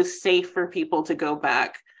deemed that it was safe for people to go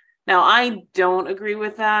back. Now, I don't agree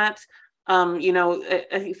with that.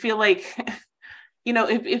 I feel like,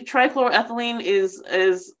 if trichloroethylene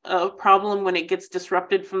is a problem when it gets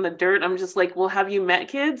disrupted from the dirt, I'm just like, well, have you met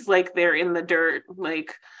kids? Like, they're in the dirt,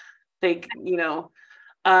 like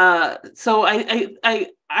so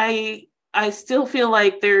I still feel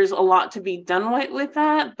like there's a lot to be done with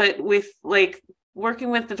that, but with working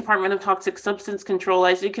with the Department of Toxic Substance Control,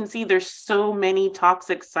 as you can see, there's so many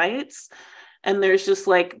toxic sites, and there's just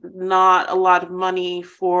not a lot of money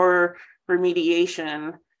for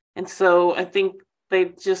remediation. And so I think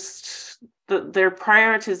they their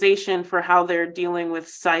prioritization for how they're dealing with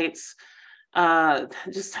sites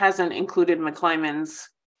just hasn't included McClymonds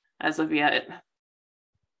as of yet.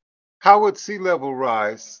 How would sea level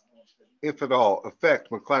rise, if at all,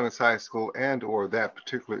 affect McClymonds High School and or that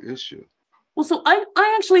particular issue? Well, so I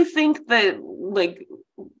actually think that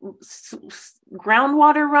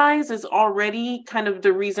groundwater rise is already kind of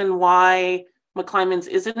the reason why McClymonds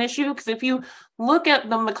is an issue. Because if you look at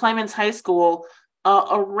the McClymonds High School,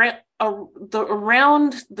 around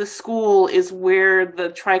the school is where the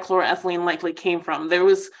trichloroethylene likely came from.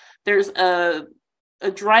 There's a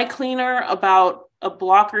dry cleaner about a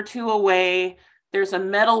block or two away. There's a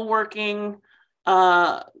metalworking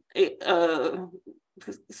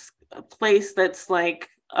a place that's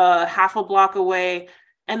half a block away.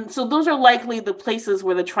 And so those are likely the places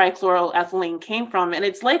where the trichloroethylene came from. And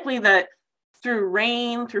it's likely that through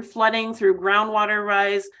rain, through flooding, through groundwater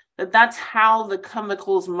rise, that's how the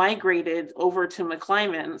chemicals migrated over to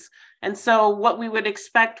McClymonds. And so what we would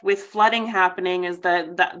expect with flooding happening is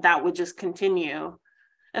that would just continue.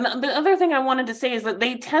 And the other thing I wanted to say is that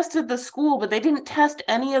they tested the school, but they didn't test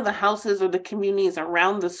any of the houses or the communities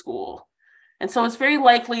around the school. And so it's very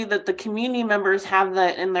likely that the community members have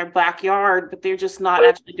that in their backyard, but they're just not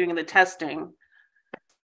actually doing the testing.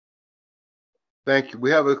 Thank you.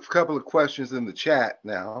 We have a couple of questions in the chat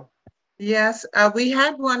now. Yes, we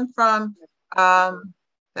had one from, I'm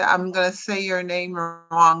going to say your name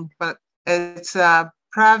wrong, but it's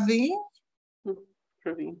Praveen.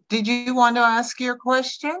 Praveen. Did you want to ask your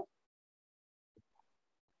question?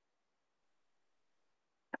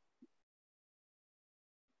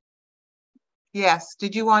 Yes.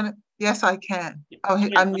 Did you want to? Yes, I can. Oh,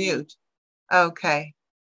 unmute. Okay.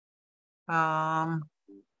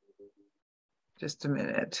 Just a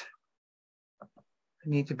minute. I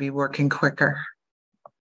need to be working quicker.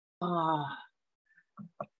 Hi,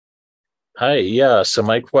 yeah. So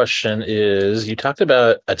my question is, you talked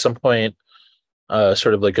about at some point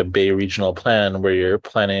sort of like a Bay regional plan where you're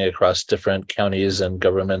planning across different counties and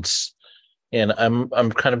governments. And I'm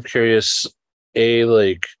kind of curious,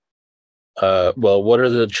 well, what are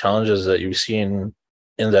the challenges that you've seen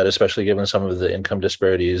in that, especially given some of the income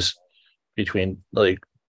disparities between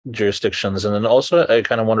jurisdictions? And then also, I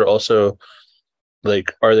kind of wonder also,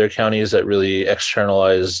 like, are there counties that really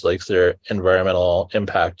externalize like their environmental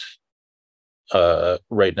impact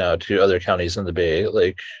right now to other counties in the Bay?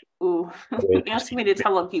 Like, ooh, ask me to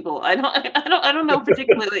tell on people. I don't know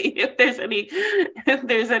particularly if there's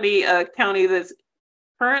any county that's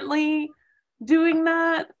currently doing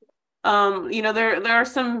that. There are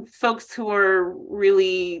some folks who are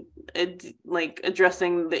really like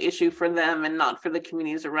addressing the issue for them and not for the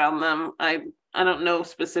communities around them. I don't know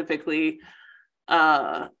specifically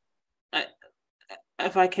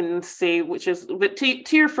if I can say which is, but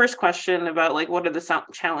to your first question about like what are the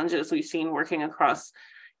challenges we've seen working across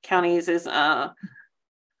counties is I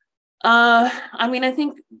mean, I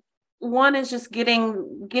think one is just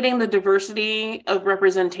getting the diversity of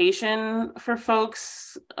representation for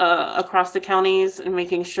folks across the counties and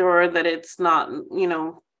making sure that it's not,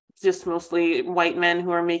 just mostly white men who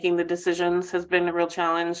are making the decisions has been a real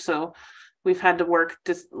challenge. So we've had to work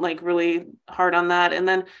just like really hard on that. And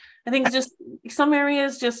then I think just some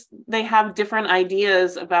areas just they have different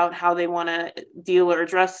ideas about how they want to deal or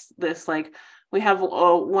address this. Like we have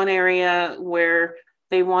one area where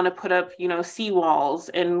they want to put up, seawalls.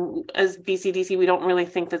 And as BCDC, we don't really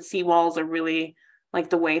think that seawalls are really like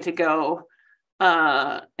the way to go.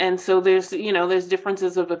 And so there's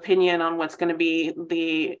differences of opinion on what's going to be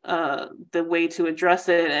the way to address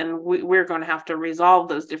it. And we're going to have to resolve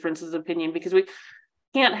those differences of opinion because we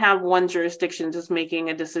can't have one jurisdiction just making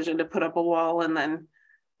a decision to put up a wall and then,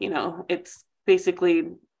 it's basically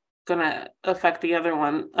going to affect the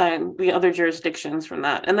other jurisdictions from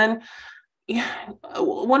that. And then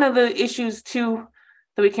one of the issues too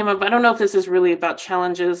that we came up, I don't know if this is really about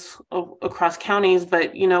challenges across counties,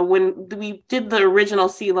 but when we did the original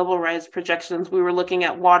sea level rise projections, we were looking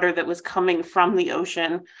at water that was coming from the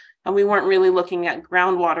ocean, and we weren't really looking at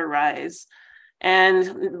groundwater rise.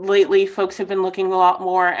 And lately, folks have been looking a lot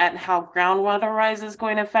more at how groundwater rise is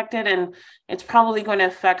going to affect it, and it's probably going to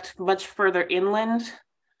affect much further inland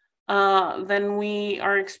than we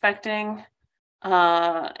are expecting.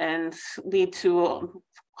 And lead to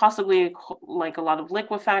possibly like a lot of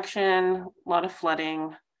liquefaction, a lot of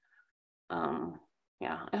flooding. I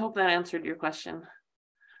hope that answered your question.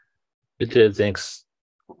 It did, thanks.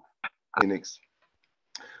 Phoenix,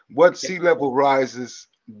 what sea level rises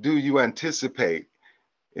do you anticipate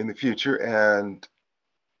in the future, and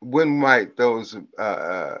when might those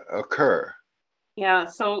occur? Yeah,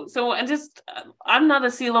 so I'm not a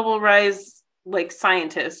sea level rise like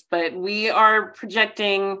scientists, but we are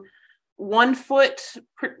projecting 1 foot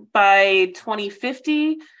by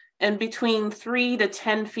 2050 and between 3 to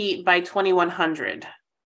 10 feet by 2100.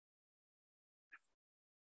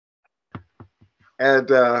 And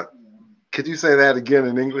could you say that again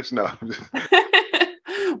in English? No.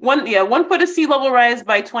 1 foot of sea level rise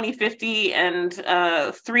by 2050 and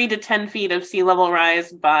 3 to 10 feet of sea level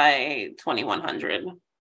rise by 2100.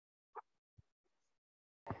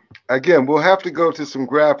 Again, we'll have to go to some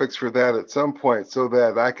graphics for that at some point so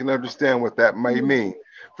that I can understand what that may mean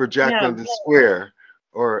for Jack London Square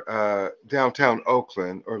or downtown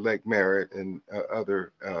Oakland or Lake Merrit and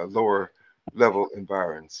other lower level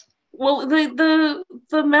environs. Well,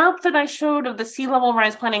 the map that I showed of the sea level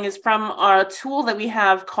rise planning is from a tool that we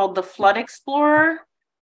have called the Flood Explorer.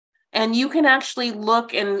 And you can actually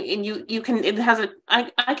look and you can, it has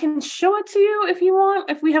I can show it to you if you want,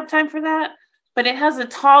 if we have time for that. But it has a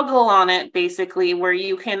toggle on it basically where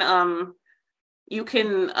you can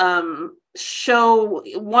show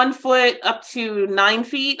 1 foot up to 9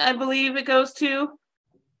 feet, I believe it goes to.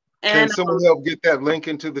 And can someone help get that link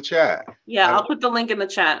into the chat? Yeah, I'll put the link in the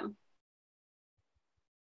chat.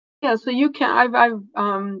 Yeah, so you can. I've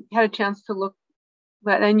had a chance to look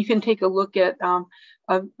at, and you can take a look at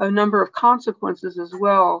a number of consequences as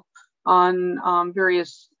well on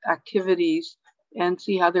various activities and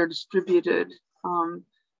see how they're distributed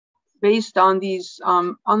based on these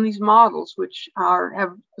models, which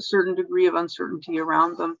have a certain degree of uncertainty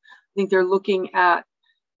around them. I think they're looking at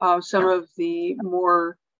some of the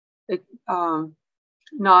more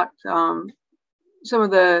some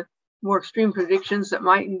of the more extreme predictions that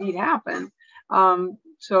might indeed happen.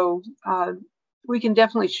 So we can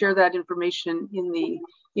definitely share that information in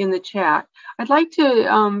the chat. I'd like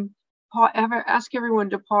to ask everyone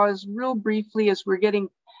to pause real briefly as we're getting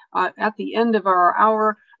at the end of our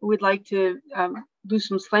hour. We'd like to do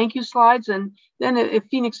some thank you slides, and then if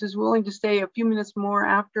Phoenix is willing to stay a few minutes more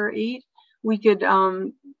after 8, we could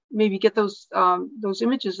maybe get those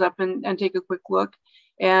images up and take a quick look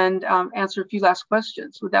and answer a few last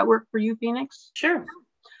questions. Would that work for you, Phoenix? Sure.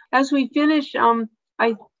 As we finish,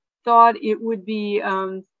 I thought it would be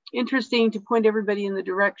interesting to point everybody in the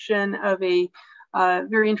direction of a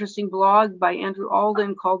very interesting blog by Andrew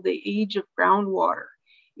Alden called The Age of Groundwater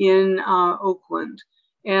in Oakland,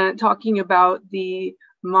 and talking about the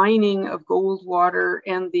mining of gold water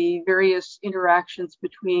and the various interactions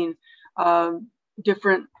between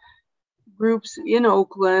different groups in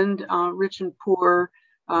Oakland, rich and poor,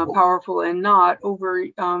 powerful and not, over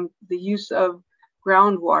the use of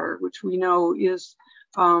groundwater, which we know is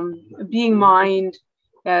being mined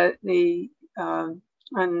at a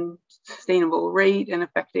unsustainable rate and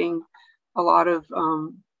affecting a lot of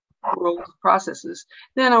world processes.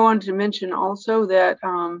 Then I wanted to mention also that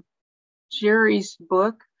Jerry's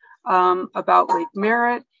book about Lake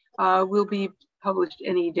Merrit will be published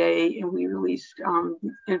any day, and we released,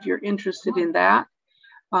 if you're interested in that,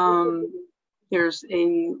 there's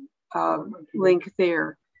a link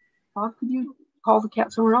there. Could you call the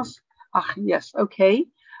cat somewhere else? Ah, yes, okay.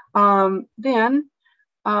 Then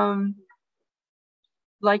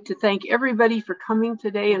like to thank everybody for coming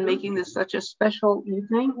today and making this such a special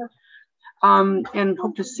evening, and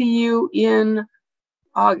hope to see you in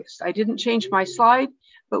August. I didn't change my slide,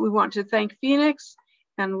 but we want to thank Phoenix,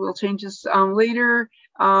 and we'll change this later,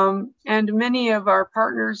 and many of our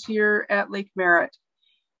partners here at Lake Merrit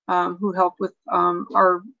who help with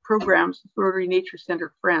our programs, Rotary Nature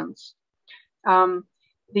Center Friends.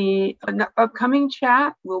 The upcoming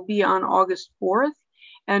chat will be on August 4th,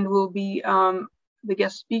 and will be, the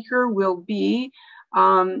guest speaker will be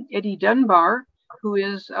Eddie Dunbar, who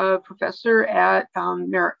is a professor at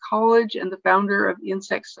Merritt College and the founder of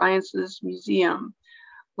Insect Sciences Museum.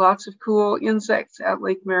 Lots of cool insects at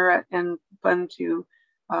Lake Merrit and fun to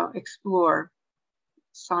explore.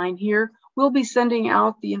 Sign here. We'll be sending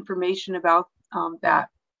out the information about that.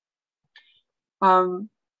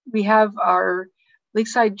 We have our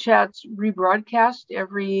Lakeside Chats rebroadcast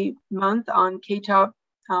every month on KTOP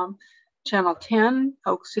Channel 10,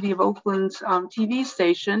 City of Oakland's TV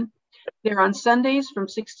station. They're on Sundays from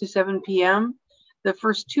 6 to 7 p.m. The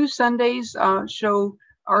first 2 Sundays show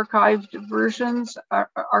archived versions,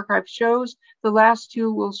 archived shows. The last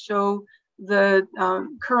 2 will show the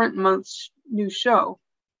current month's new show.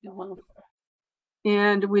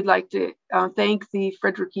 And we'd like to thank the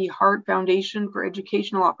Frederick E. Hart Foundation for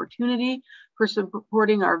Educational Opportunity for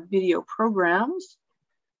supporting our video programs.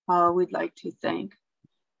 We'd like to thank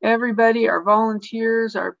everybody, our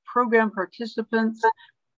volunteers, our program participants,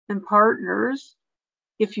 and partners.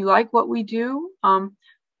 If you like what we do,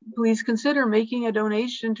 please consider making a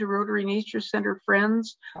donation to Rotary Nature Center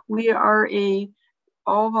Friends. We are a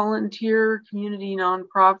all-volunteer community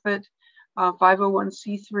nonprofit,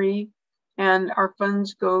 501c3, and our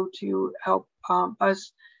funds go to help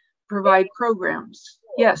us provide programs.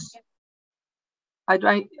 Yes,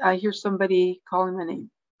 I hear somebody calling my name.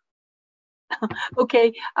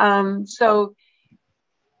 Okay, so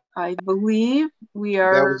I believe we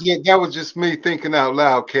are. That was just me thinking out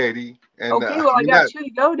loud, Katie. And, okay, well, I got 2 to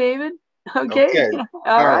go, David. Okay.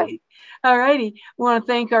 All right. All righty. We want to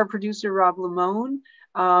thank our producer, Rob Lamone.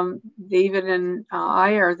 David and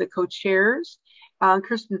I are the co-chairs.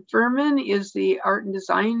 Kristen Furman is the art and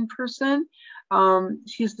design person.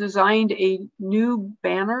 She's designed a new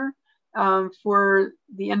banner for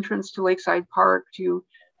the entrance to Lakeside Park to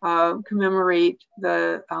commemorate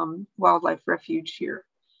the wildlife refuge here.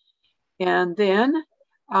 And then,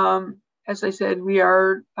 as I said, we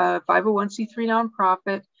are a 501c3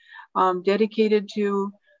 nonprofit dedicated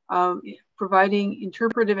to providing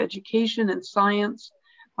interpretive education and science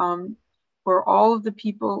for all of the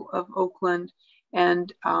people of Oakland,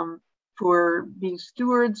 and for being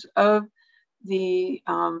stewards of the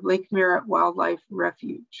Lake Merrit Wildlife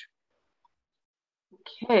Refuge.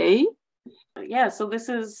 Okay. Yeah, so this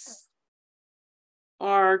is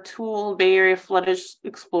our tool, Bay Area Floodage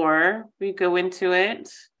Explorer. We go into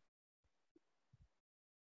it.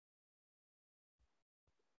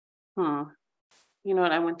 You know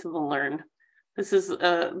what? I went to the Learn. This is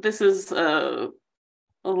a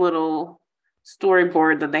little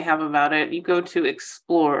storyboard that they have about it. You go to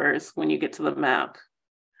Explorers when you get to the map.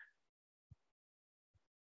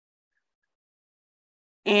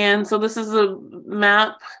 And so this is a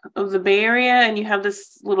map of the Bay Area, and you have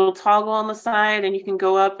this little toggle on the side, and you can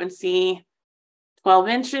go up and see 12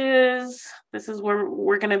 inches. This is where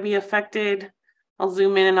we're going to be affected. I'll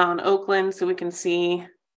zoom in on Oakland so we can see.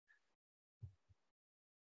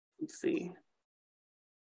 Let's see.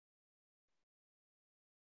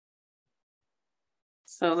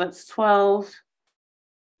 So that's 12,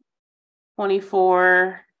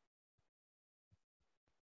 24,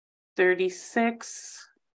 36.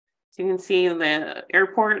 So you can see the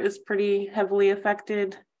airport is pretty heavily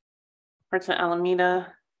affected. Parts of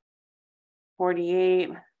Alameda.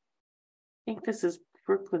 48. I think this is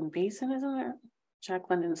Brooklyn Basin, isn't it? Jack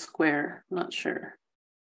London Square, I'm not sure.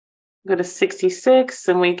 Go to 66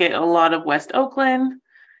 and we get a lot of West Oakland,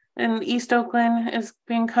 and East Oakland is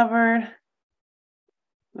being covered.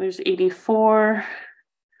 There's 84.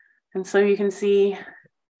 And so you can see,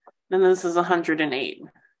 then this is 108,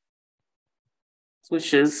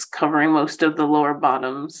 which is covering most of the lower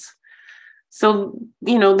bottoms. So,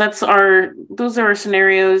 you know, those are our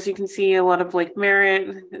scenarios. You can see a lot of Lake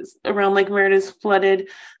Merrit, around Lake Merrit is flooded.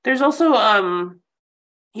 There's also,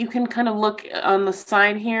 you can kind of look on the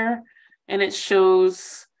side here, and it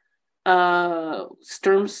shows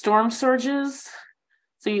storm surges.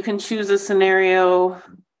 So you can choose a scenario,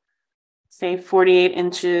 say 48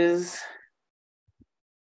 inches,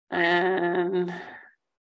 and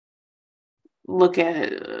look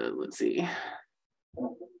at, let's see.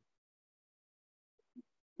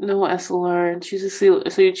 No SLR, choose a sea,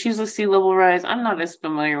 so you choose a sea level rise. I'm not as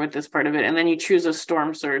familiar with this part of it. And then you choose a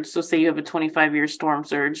storm surge. So say you have a 25-year storm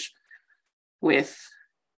surge with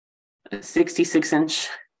a 66-inch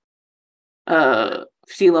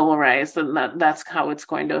sea level rise, then that's how it's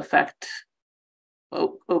going to affect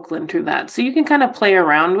Oakland through that. So you can kind of play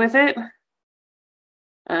around with it.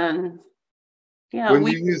 And yeah. When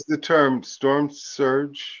you use the term storm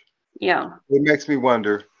surge, yeah, it makes me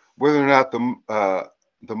wonder whether or not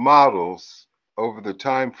the models over the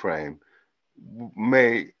time frame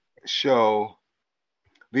may show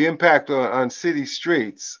the impact on city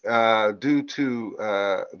streets due to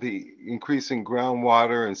the increasing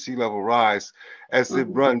groundwater and sea level rise as it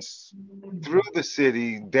runs through the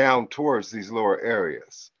city down towards these lower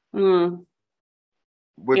areas. Is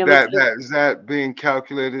that being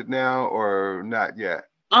calculated now or not yet?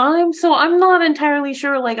 I'm not entirely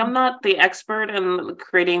sure. Like, I'm not the expert in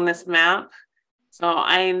creating this map. So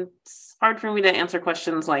it's hard for me to answer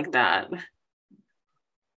questions like that.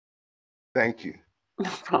 Thank you. No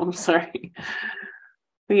problem, sorry.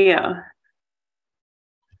 But yeah.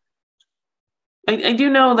 I do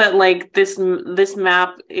know that like this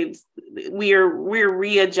map, we're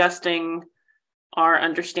readjusting our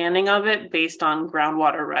understanding of it based on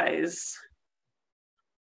groundwater rise.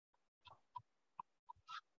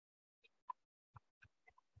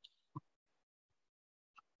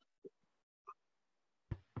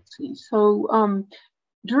 So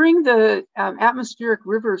during the atmospheric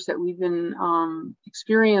rivers that we've been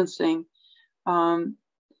experiencing,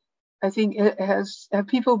 I think have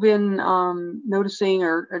people been noticing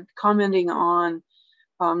or commenting on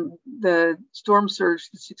the storm surge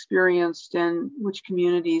that's experienced and which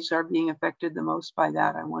communities are being affected the most by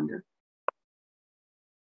that, I wonder?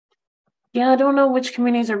 Yeah, I don't know which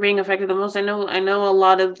communities are being affected the most. I know a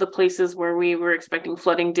lot of the places where we were expecting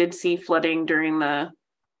flooding did see flooding during the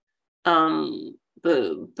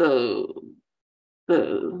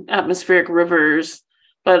atmospheric rivers,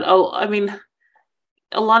 but I mean,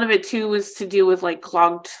 a lot of it too was to do with like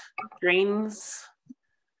clogged drains.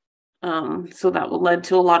 So that led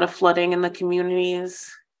to a lot of flooding in the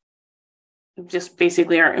communities. Just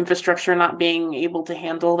basically our infrastructure not being able to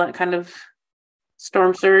handle that kind of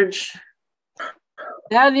storm surge.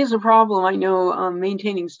 That is a problem. I know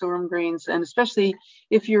maintaining storm drains, and especially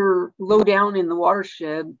if you're low down in the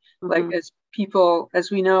watershed, like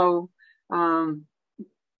as we know,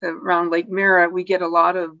 around Lake Merrit, we get a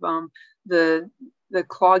lot of the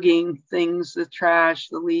clogging things, the trash,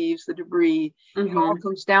 the leaves, the debris. It all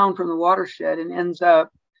comes down from the watershed and ends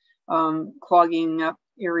up clogging up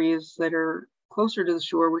areas that are closer to the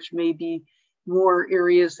shore, which may be more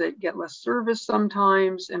areas that get less service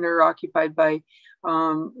sometimes and are occupied by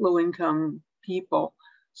low-income people.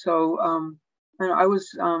 So I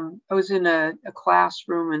was in a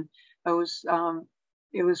classroom, and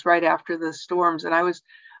it was right after the storms, and I was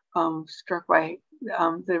struck by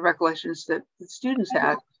the recollections that the students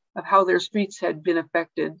had of how their streets had been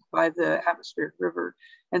affected by the atmospheric river,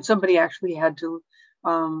 and somebody actually had to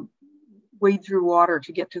wade through water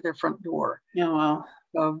to get to their front door. Yeah, wow.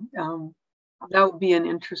 So that would be an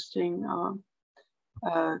interesting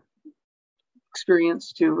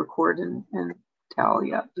experience to record and tell.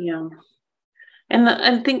 Yeah. And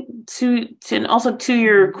I think and also to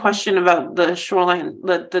your question about the shoreline,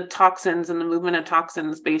 the toxins and the movement of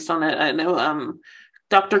toxins based on it, I know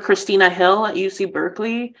Dr. Christina Hill at UC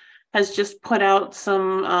Berkeley has just put out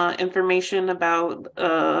some information about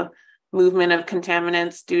movement of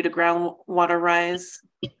contaminants due to groundwater rise.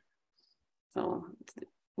 So it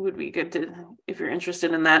would be good to, if you're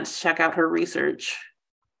interested in that, check out her research.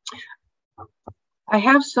 I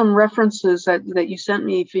have some references that you sent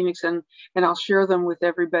me, Phoenix, and I'll share them with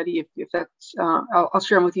everybody if that's, I'll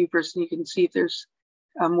share them with you first, and you can see if there's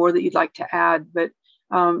more that you'd like to add, but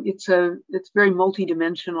it's very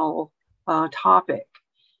multidimensional topic,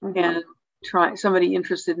 and somebody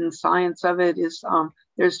interested in the science of it is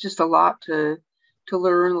there's just a lot to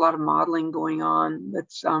learn, a lot of modeling going on.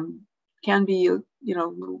 That's can be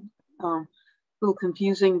little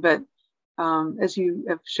confusing, but as you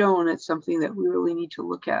have shown, it's something that we really need to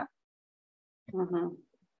look at. Well,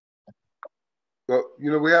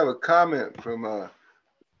 we have a comment from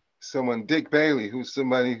someone, Dick Bailey, who's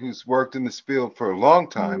somebody who's worked in this field for a long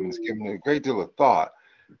time and has given it a great deal of thought.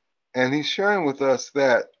 And he's sharing with us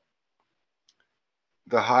that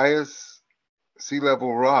the highest sea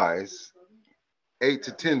level rise, 8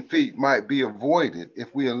 to 10 feet, might be avoided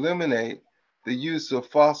if we eliminate the use of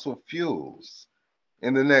fossil fuels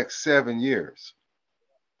in the next 7 years.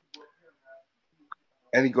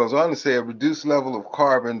 And he goes on to say a reduced level of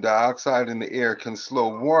carbon dioxide in the air can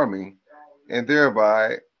slow warming and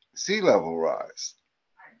thereby sea level rise.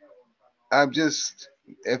 I don't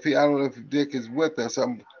know if Dick is with us.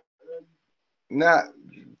 I'm not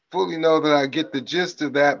fully know that I get the gist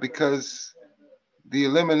of that, because the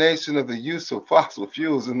elimination of the use of fossil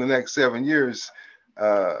fuels in the next 7 years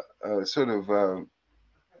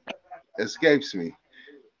escapes me.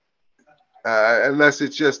 Unless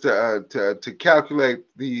it's just to calculate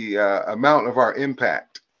the amount of our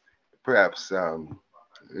impact, perhaps.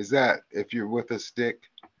 Is that, if you're with us, Dick?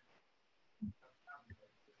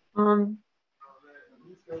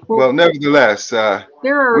 Well, nevertheless,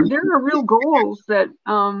 there are real goals that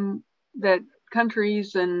that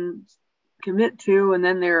countries and commit to, and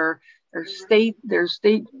then there are state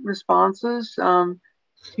responses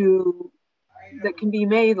to that can be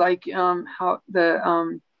made, like how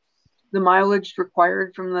the mileage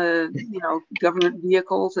required from the government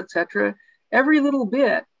vehicles, etc. Every little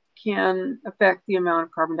bit can affect the amount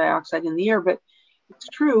of carbon dioxide in the air. But it's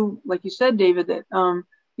true, like you said, David, that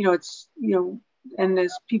and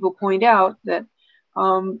as people point out, that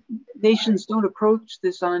nations don't approach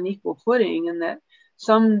this on an equal footing, and that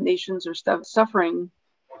some nations are suffering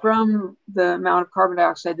from the amount of carbon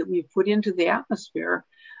dioxide that we've put into the atmosphere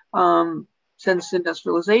since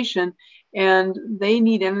industrialization, and they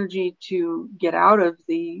need energy to get out of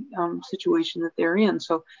the situation that they're in.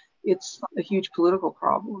 So it's a huge political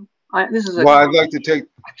problem. I'd like to take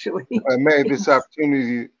this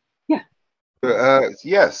opportunity.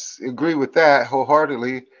 Yes, agree with that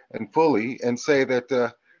wholeheartedly and fully, and say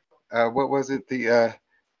that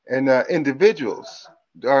individuals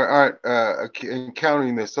aren't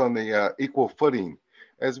encountering this on the equal footing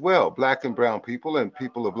as well. Black and brown people and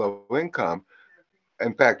people of low income.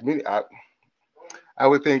 In fact, I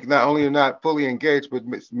would think not only are not fully engaged, but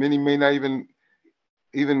many may not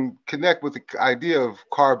even connect with the idea of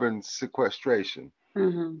carbon sequestration.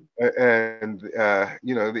 And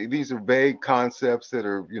these are vague concepts that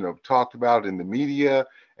are talked about in the media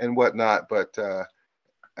and whatnot, but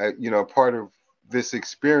part of this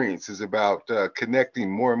experience is about connecting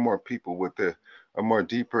more and more people with a more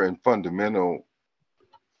deeper and fundamental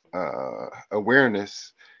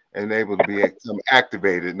awareness, and able to be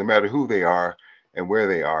activated no matter who they are and where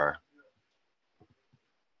they are.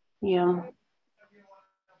 Yeah.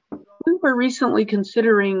 We were recently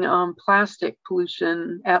considering plastic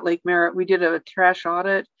pollution at Lake Merrit. We did a trash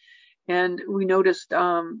audit, and we noticed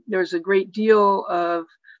there's a great deal of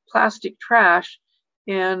plastic trash,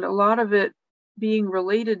 and a lot of it being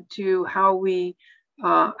related to how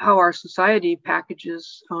our society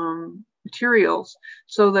packages materials,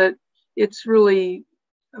 so that it's really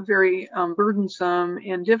very burdensome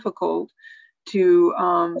and difficult to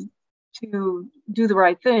do the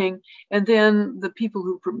right thing. And then the people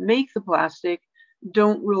who make the plastic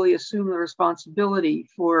don't really assume the responsibility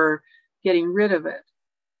for getting rid of it,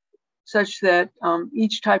 such that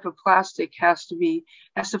each type of plastic has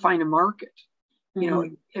to find a market.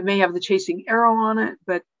 It may have the chasing arrow on it,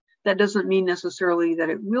 but that doesn't mean necessarily that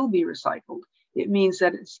it will be recycled. It means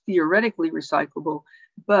that it's theoretically recyclable,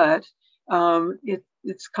 but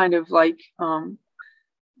it's kind of like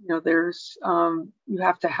there's you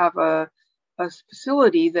have to have a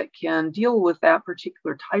facility that can deal with that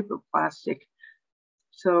particular type of plastic.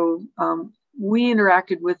 So we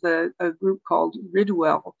interacted with a group called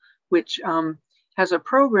Ridwell, which has a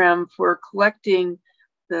program for collecting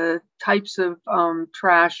the types of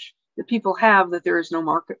trash that people have that there is no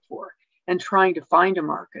market for, and trying to find a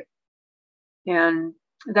market. And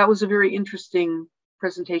that was a very interesting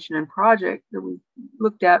presentation and project that we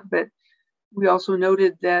looked at, but we also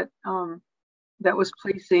noted that that was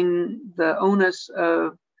placing the onus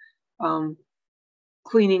of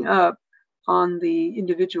cleaning up on the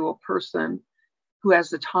individual person. who has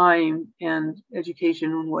the time and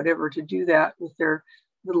education and whatever to do that with their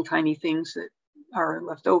little tiny things that are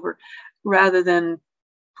left over, rather than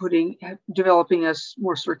developing a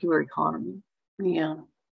more circular economy. Yeah.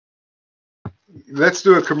 Let's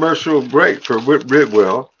do a commercial break for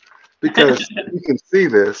Ridwell, because you can see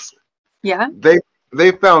this. Yeah.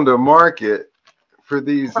 They found a market for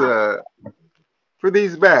these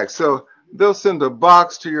bags. So they'll send a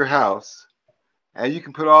box to your house, and you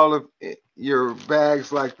can put all of your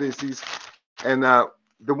bags like this. And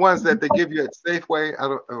the ones that they give you at Safeway,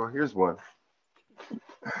 here's one.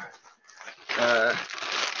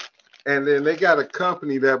 And then they got a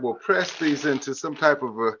company that will press these into some type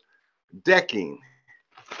of a decking.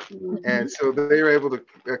 And so they're able to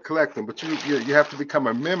collect them. But you have to become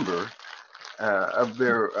a member of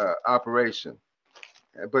their operation.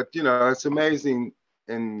 But, it's amazing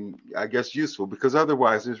and I guess useful, because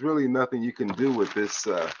otherwise there's really nothing you can do with this.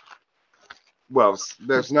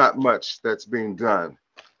 There's not much that's being done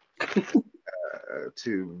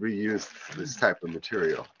to reuse this type of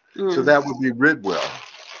material. So that would be Ridwell,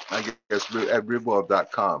 I guess, at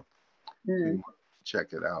ridwell.com. Check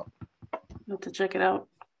it out. I'll have to check it out.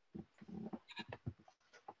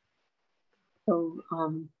 So,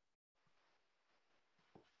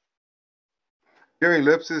 Jerry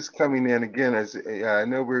Lips is coming in again. As I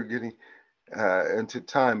know we're getting into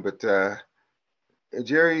time, but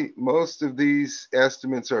Jerry, most of these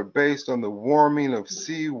estimates are based on the warming of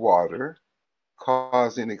seawater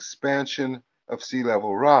causing expansion of sea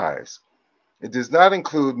level rise. It does not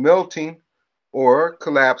include melting or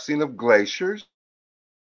collapsing of glaciers.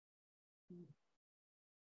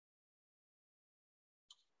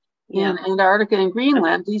 In Antarctica and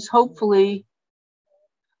Greenland, these hopefully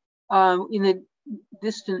in the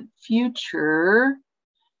distant future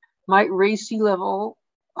might raise sea level,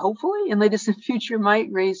 hopefully in the distant future might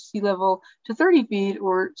raise sea level to 30 feet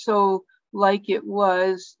or so, like it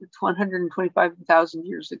was 125,000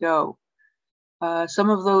 years ago. Some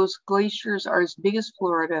of those glaciers are as big as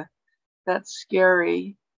Florida. That's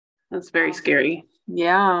scary. That's very scary.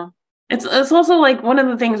 Yeah. It's also like one of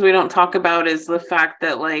the things we don't talk about is the fact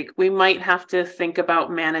that like we might have to think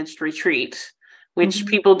about managed retreat, which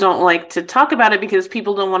people don't like to talk about it because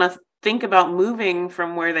people don't want to think about moving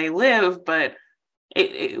from where they live. But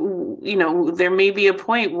there may be a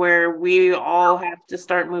point where we all have to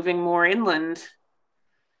start moving more inland.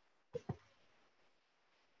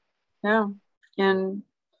 Yeah. And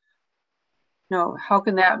how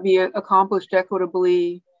can that be accomplished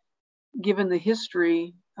equitably given the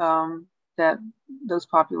history that those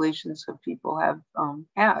populations of people have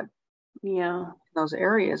had in those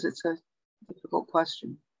areas? It's a difficult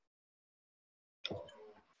question.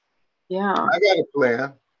 Yeah. I got a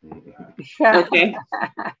plan. Okay.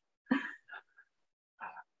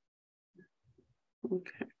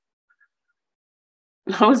 Okay.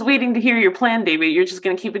 I was waiting to hear your plan, David. You're just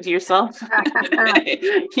going to keep it to yourself?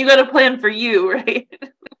 You got a plan for you, right?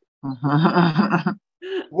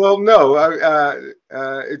 Well, no,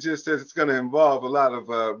 it just says it's going to involve a lot of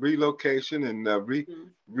relocation and a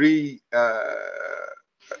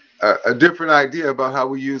different idea about how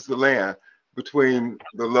we use the land between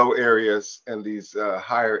the low areas and these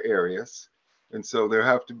higher areas. And so there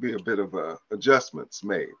have to be a bit of adjustments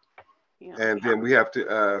made. Yeah. And then we have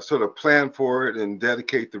to sort of plan for it and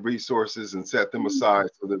dedicate the resources and set them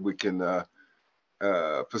aside so that we can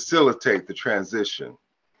facilitate the transition.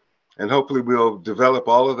 And hopefully we'll develop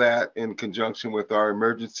all of that in conjunction with our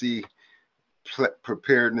emergency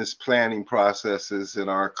preparedness planning processes and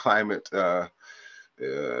our climate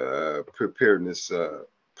preparedness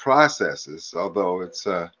processes, although it's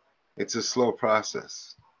a slow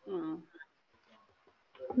process.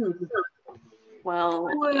 Well,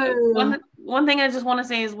 one thing I just want to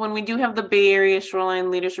say is when we do have the Bay Area Shoreline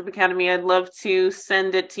Leadership Academy, I'd love to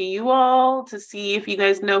send it to you all to see if you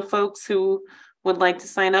guys know folks who would like to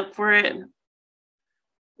sign up for it.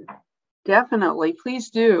 Definitely, please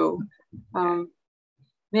do.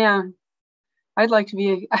 Man, I'd like to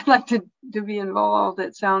be involved.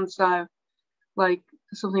 It sounds like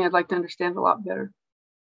something I'd like to understand a lot better.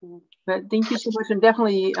 But thank you so much, and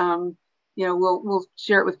definitely, we'll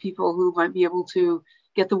share it with people who might be able to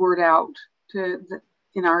get the word out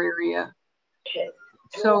in our area.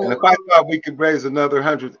 So, and if I thought we could raise another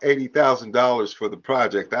 $180,000 for the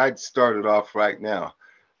project, I'd start it off right now.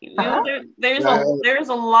 There's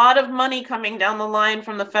a lot of money coming down the line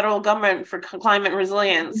from the federal government for climate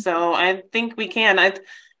resilience, so I think we can.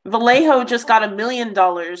 Vallejo just got $1 million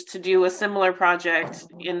to do a similar project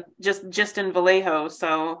in just in Vallejo,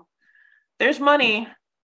 so there's money.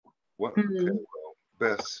 Okay, well,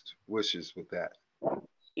 best wishes with that. Thank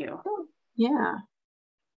you. Yeah.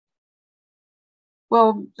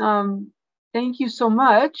 Well, thank you so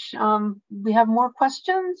much. We have more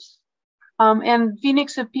questions. And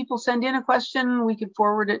Phoenix, if people send in a question, we could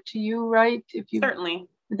forward it to you, right? If you Certainly.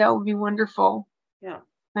 That would be wonderful. Yeah.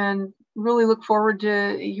 And really look forward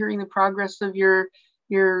to hearing the progress of your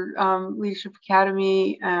Leadership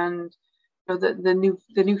Academy and the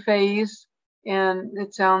new phase. And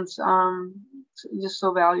it sounds just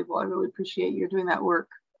so valuable. I really appreciate you doing that work.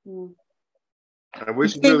 I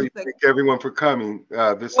wish really thank everyone for coming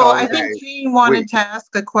this well, holiday. I think Jean wanted to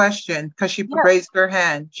ask a question because she raised her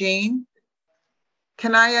hand. Jean,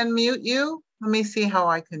 can I unmute you? Let me see how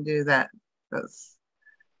I can do that.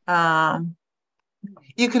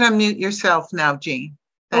 You can unmute yourself now, Jean.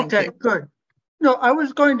 Thank you. Good. No, I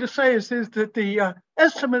was going to say is that the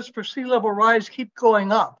estimates for sea level rise keep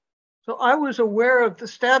going up. So I was aware of the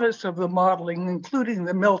status of the modeling, including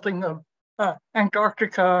the melting of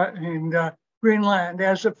Antarctica and Greenland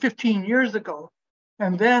as of 15 years ago.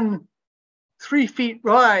 And then 3 feet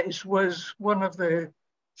rise was one of the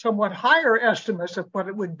somewhat higher estimates of what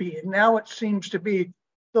it would be. And now it seems to be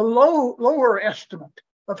the lower estimate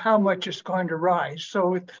of how much it's going to rise.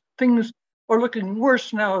 So things are looking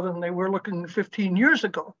worse now than they were looking 15 years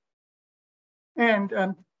ago. And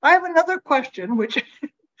I have another question, which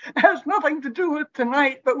has nothing to do with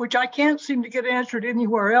tonight, but which I can't seem to get answered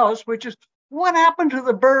anywhere else, which is what happened to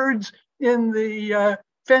the birds in the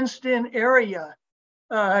fenced-in area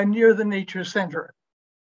near the nature center?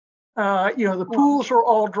 The pools are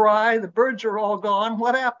all dry, the birds are all gone.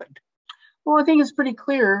 What happened? Well, I think it's pretty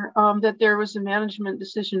clear that there was a management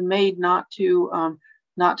decision made not to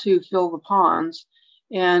fill the ponds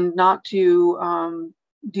and not to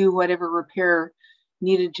do whatever repair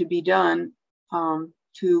needed to be done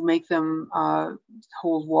to make them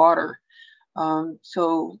hold water.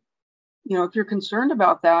 So, if you're concerned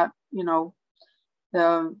about that,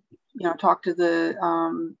 talk to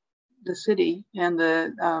the city and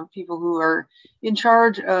the people who are in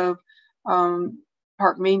charge of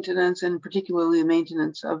park maintenance and particularly the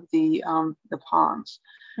maintenance of the ponds.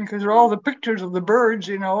 Because there are all the pictures of the birds,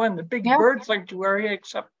 and the big bird sanctuary,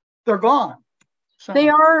 except they're gone. So. They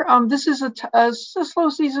are. This is a slow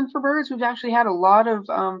season for birds. We've actually had a lot of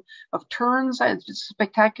terns,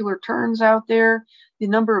 spectacular terns out there. The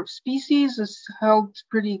number of species is held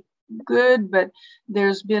pretty good, but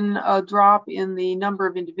there's been a drop in the number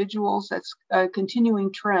of individuals. That's a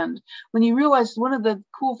continuing trend. When you realize one of the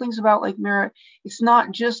cool things about Lake Merrit, it's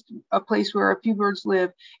not just a place where a few birds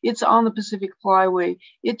live. It's on the Pacific Flyway.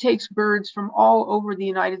 It takes birds from all over the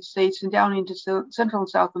United States and down into Central and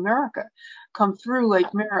South America come through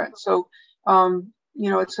Lake Merrit. So,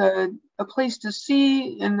 it's a place to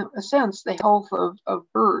see, in a sense, the health of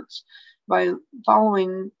birds by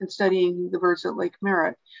following and studying the birds at Lake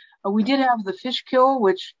Merrit. We did have the fish kill,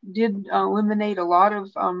 which did eliminate a lot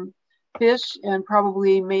of fish and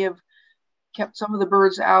probably may have kept some of the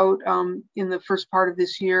birds out in the first part of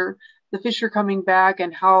this year. The fish are coming back,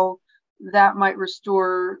 and how that might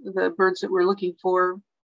restore the birds that we're looking for.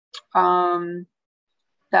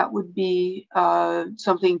 That would be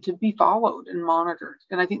something to be followed and monitored.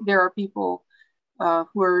 And I think there are people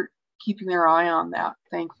who are keeping their eye on that,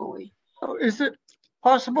 thankfully. So is it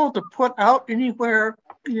possible to put out anywhere,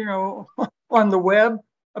 on the web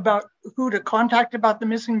about who to contact about the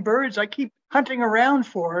missing birds? I keep hunting around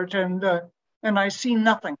for it, and I see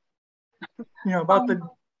nothing. About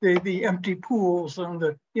the empty pools and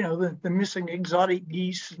the missing exotic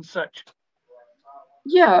geese and such.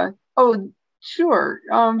 Yeah. Oh, sure.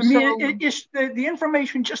 The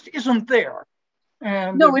information just isn't there.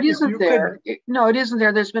 And no, it isn't there. It isn't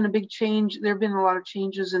there. There's been a big change. There have been a lot of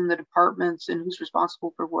changes in the departments and who's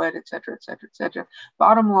responsible for what, et cetera, et cetera, et cetera.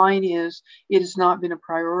 Bottom line is, it has not been a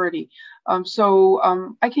priority. So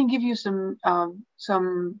I can give you some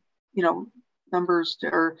numbers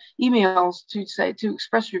or emails to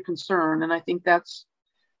express your concern. And I think that's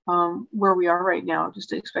where we are right now, just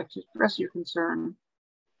to express your concern.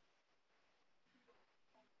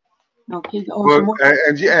 Okay. Well,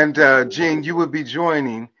 and Jean, you will be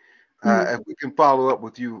joining. If we can follow up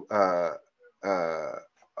with you,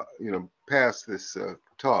 past this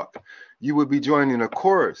talk, you will be joining a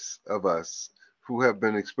chorus of us who have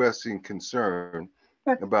been expressing concern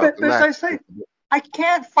about. But as I say, I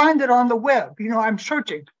can't find it on the web. I'm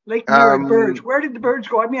searching Lake Merrit birds. Where did the birds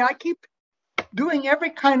go? I keep doing every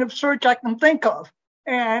kind of search I can think of,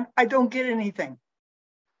 and I don't get anything.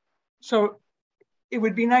 So it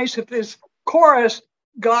would be nice if this chorus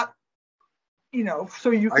got,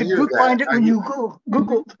 so you could find it when you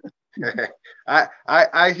Google.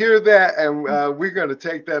 I hear that, and we're going to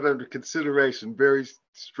take that under consideration very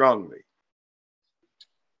strongly.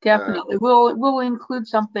 Definitely. We'll include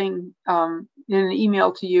something in an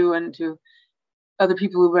email to you and to other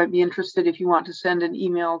people who might be interested. If you want to send an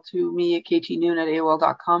email to me at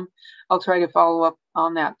ktnoon@aol.com, I'll try to follow up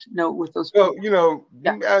on that note with those people. Well, you know,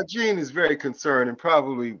 Jean is very concerned and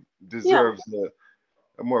probably deserves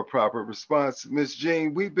a more proper response. Ms.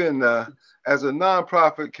 Jean, we've been, as a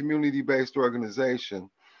nonprofit community-based organization,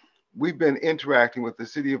 we've been interacting with the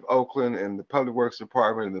City of Oakland and the Public Works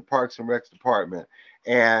Department and the Parks and Recs Department,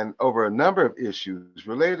 and over a number of issues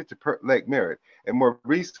related to Lake Merrit, and more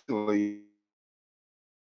recently,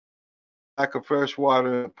 lack of fresh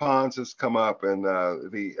water in ponds has come up, and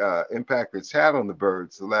the impact it's had on the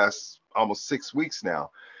birds the last almost 6 weeks now.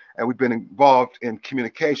 And we've been involved in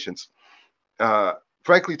communications,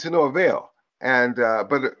 frankly, to no avail. And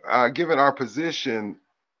but given our position,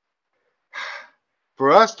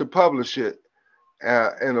 for us to publish it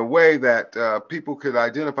in a way that people could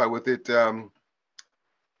identify with it,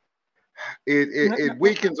 it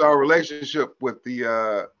weakens our relationship with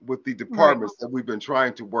the departments that we've been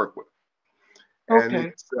trying to work with. And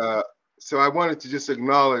it's, so I wanted to just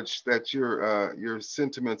acknowledge that your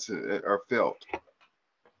sentiments are felt.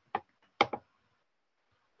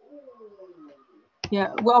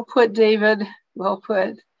 Yeah, well put, David. Well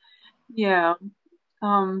put. Yeah.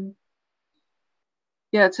 Yeah,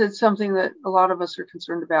 it's something that a lot of us are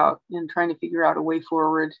concerned about and trying to figure out a way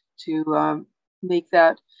forward to make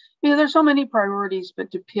that. You know, there's so many priorities,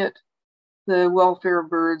 but to pit the welfare of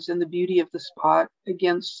birds and the beauty of the spot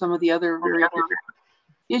against some of the other very different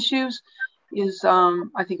issues is,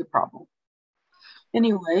 I think, a problem.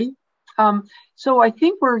 Anyway, so I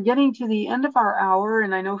think we're getting to the end of our hour,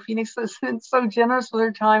 and I know Phoenix has been so generous with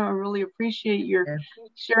her time. I really appreciate your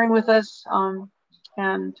sharing with us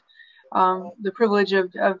and the privilege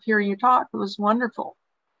of hearing your talk. It was wonderful.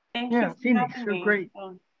 Thank you. Phoenix, you're great.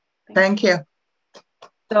 Thank you.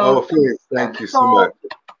 So, Phoenix, thank you so much.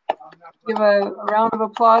 Give a round of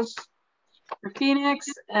applause for Phoenix,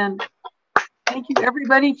 and thank you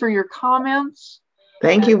everybody for your comments.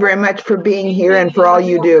 Thank you very much for being here and for all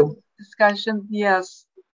you do. Discussion, yes.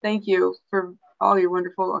 Thank you for all your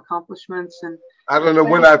wonderful accomplishments. And I don't know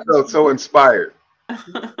when I felt so inspired.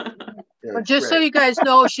 Well, just so you guys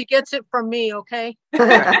know, she gets it from me, okay?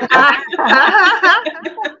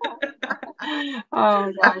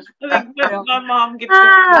 Oh gosh. My mom gets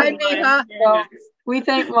Well, we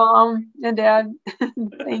thank Mom and Dad.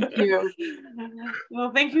 Thank you.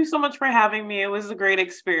 Well, thank you so much for having me. It was a great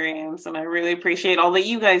experience, and I really appreciate all that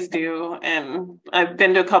you guys do. And I've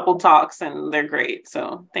been to a couple talks, and they're great.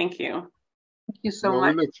 So thank you. Thank you so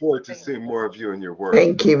much. We look forward to seeing more of you and your work.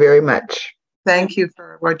 Thank you very much. Thank you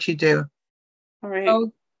for what you do. All right.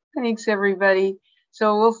 Oh, thanks, everybody.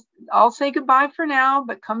 So I'll say goodbye for now,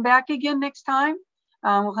 but come back again next time.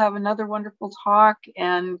 We'll have another wonderful talk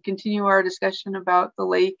and continue our discussion about the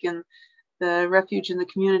lake and the refuge and the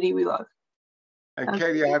community we love. And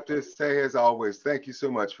Katie, I have to say, as always, thank you so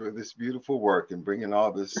much for this beautiful work and bringing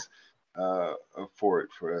all this forward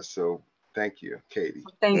for us. So thank you, Katie.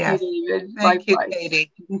 Thank you, David. Thank you,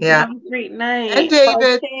 Katie. Yeah. Have a great night. And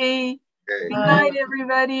David. Okay. Good night,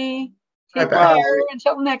 everybody. Take Bye-bye. care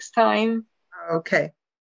until next time. Okay.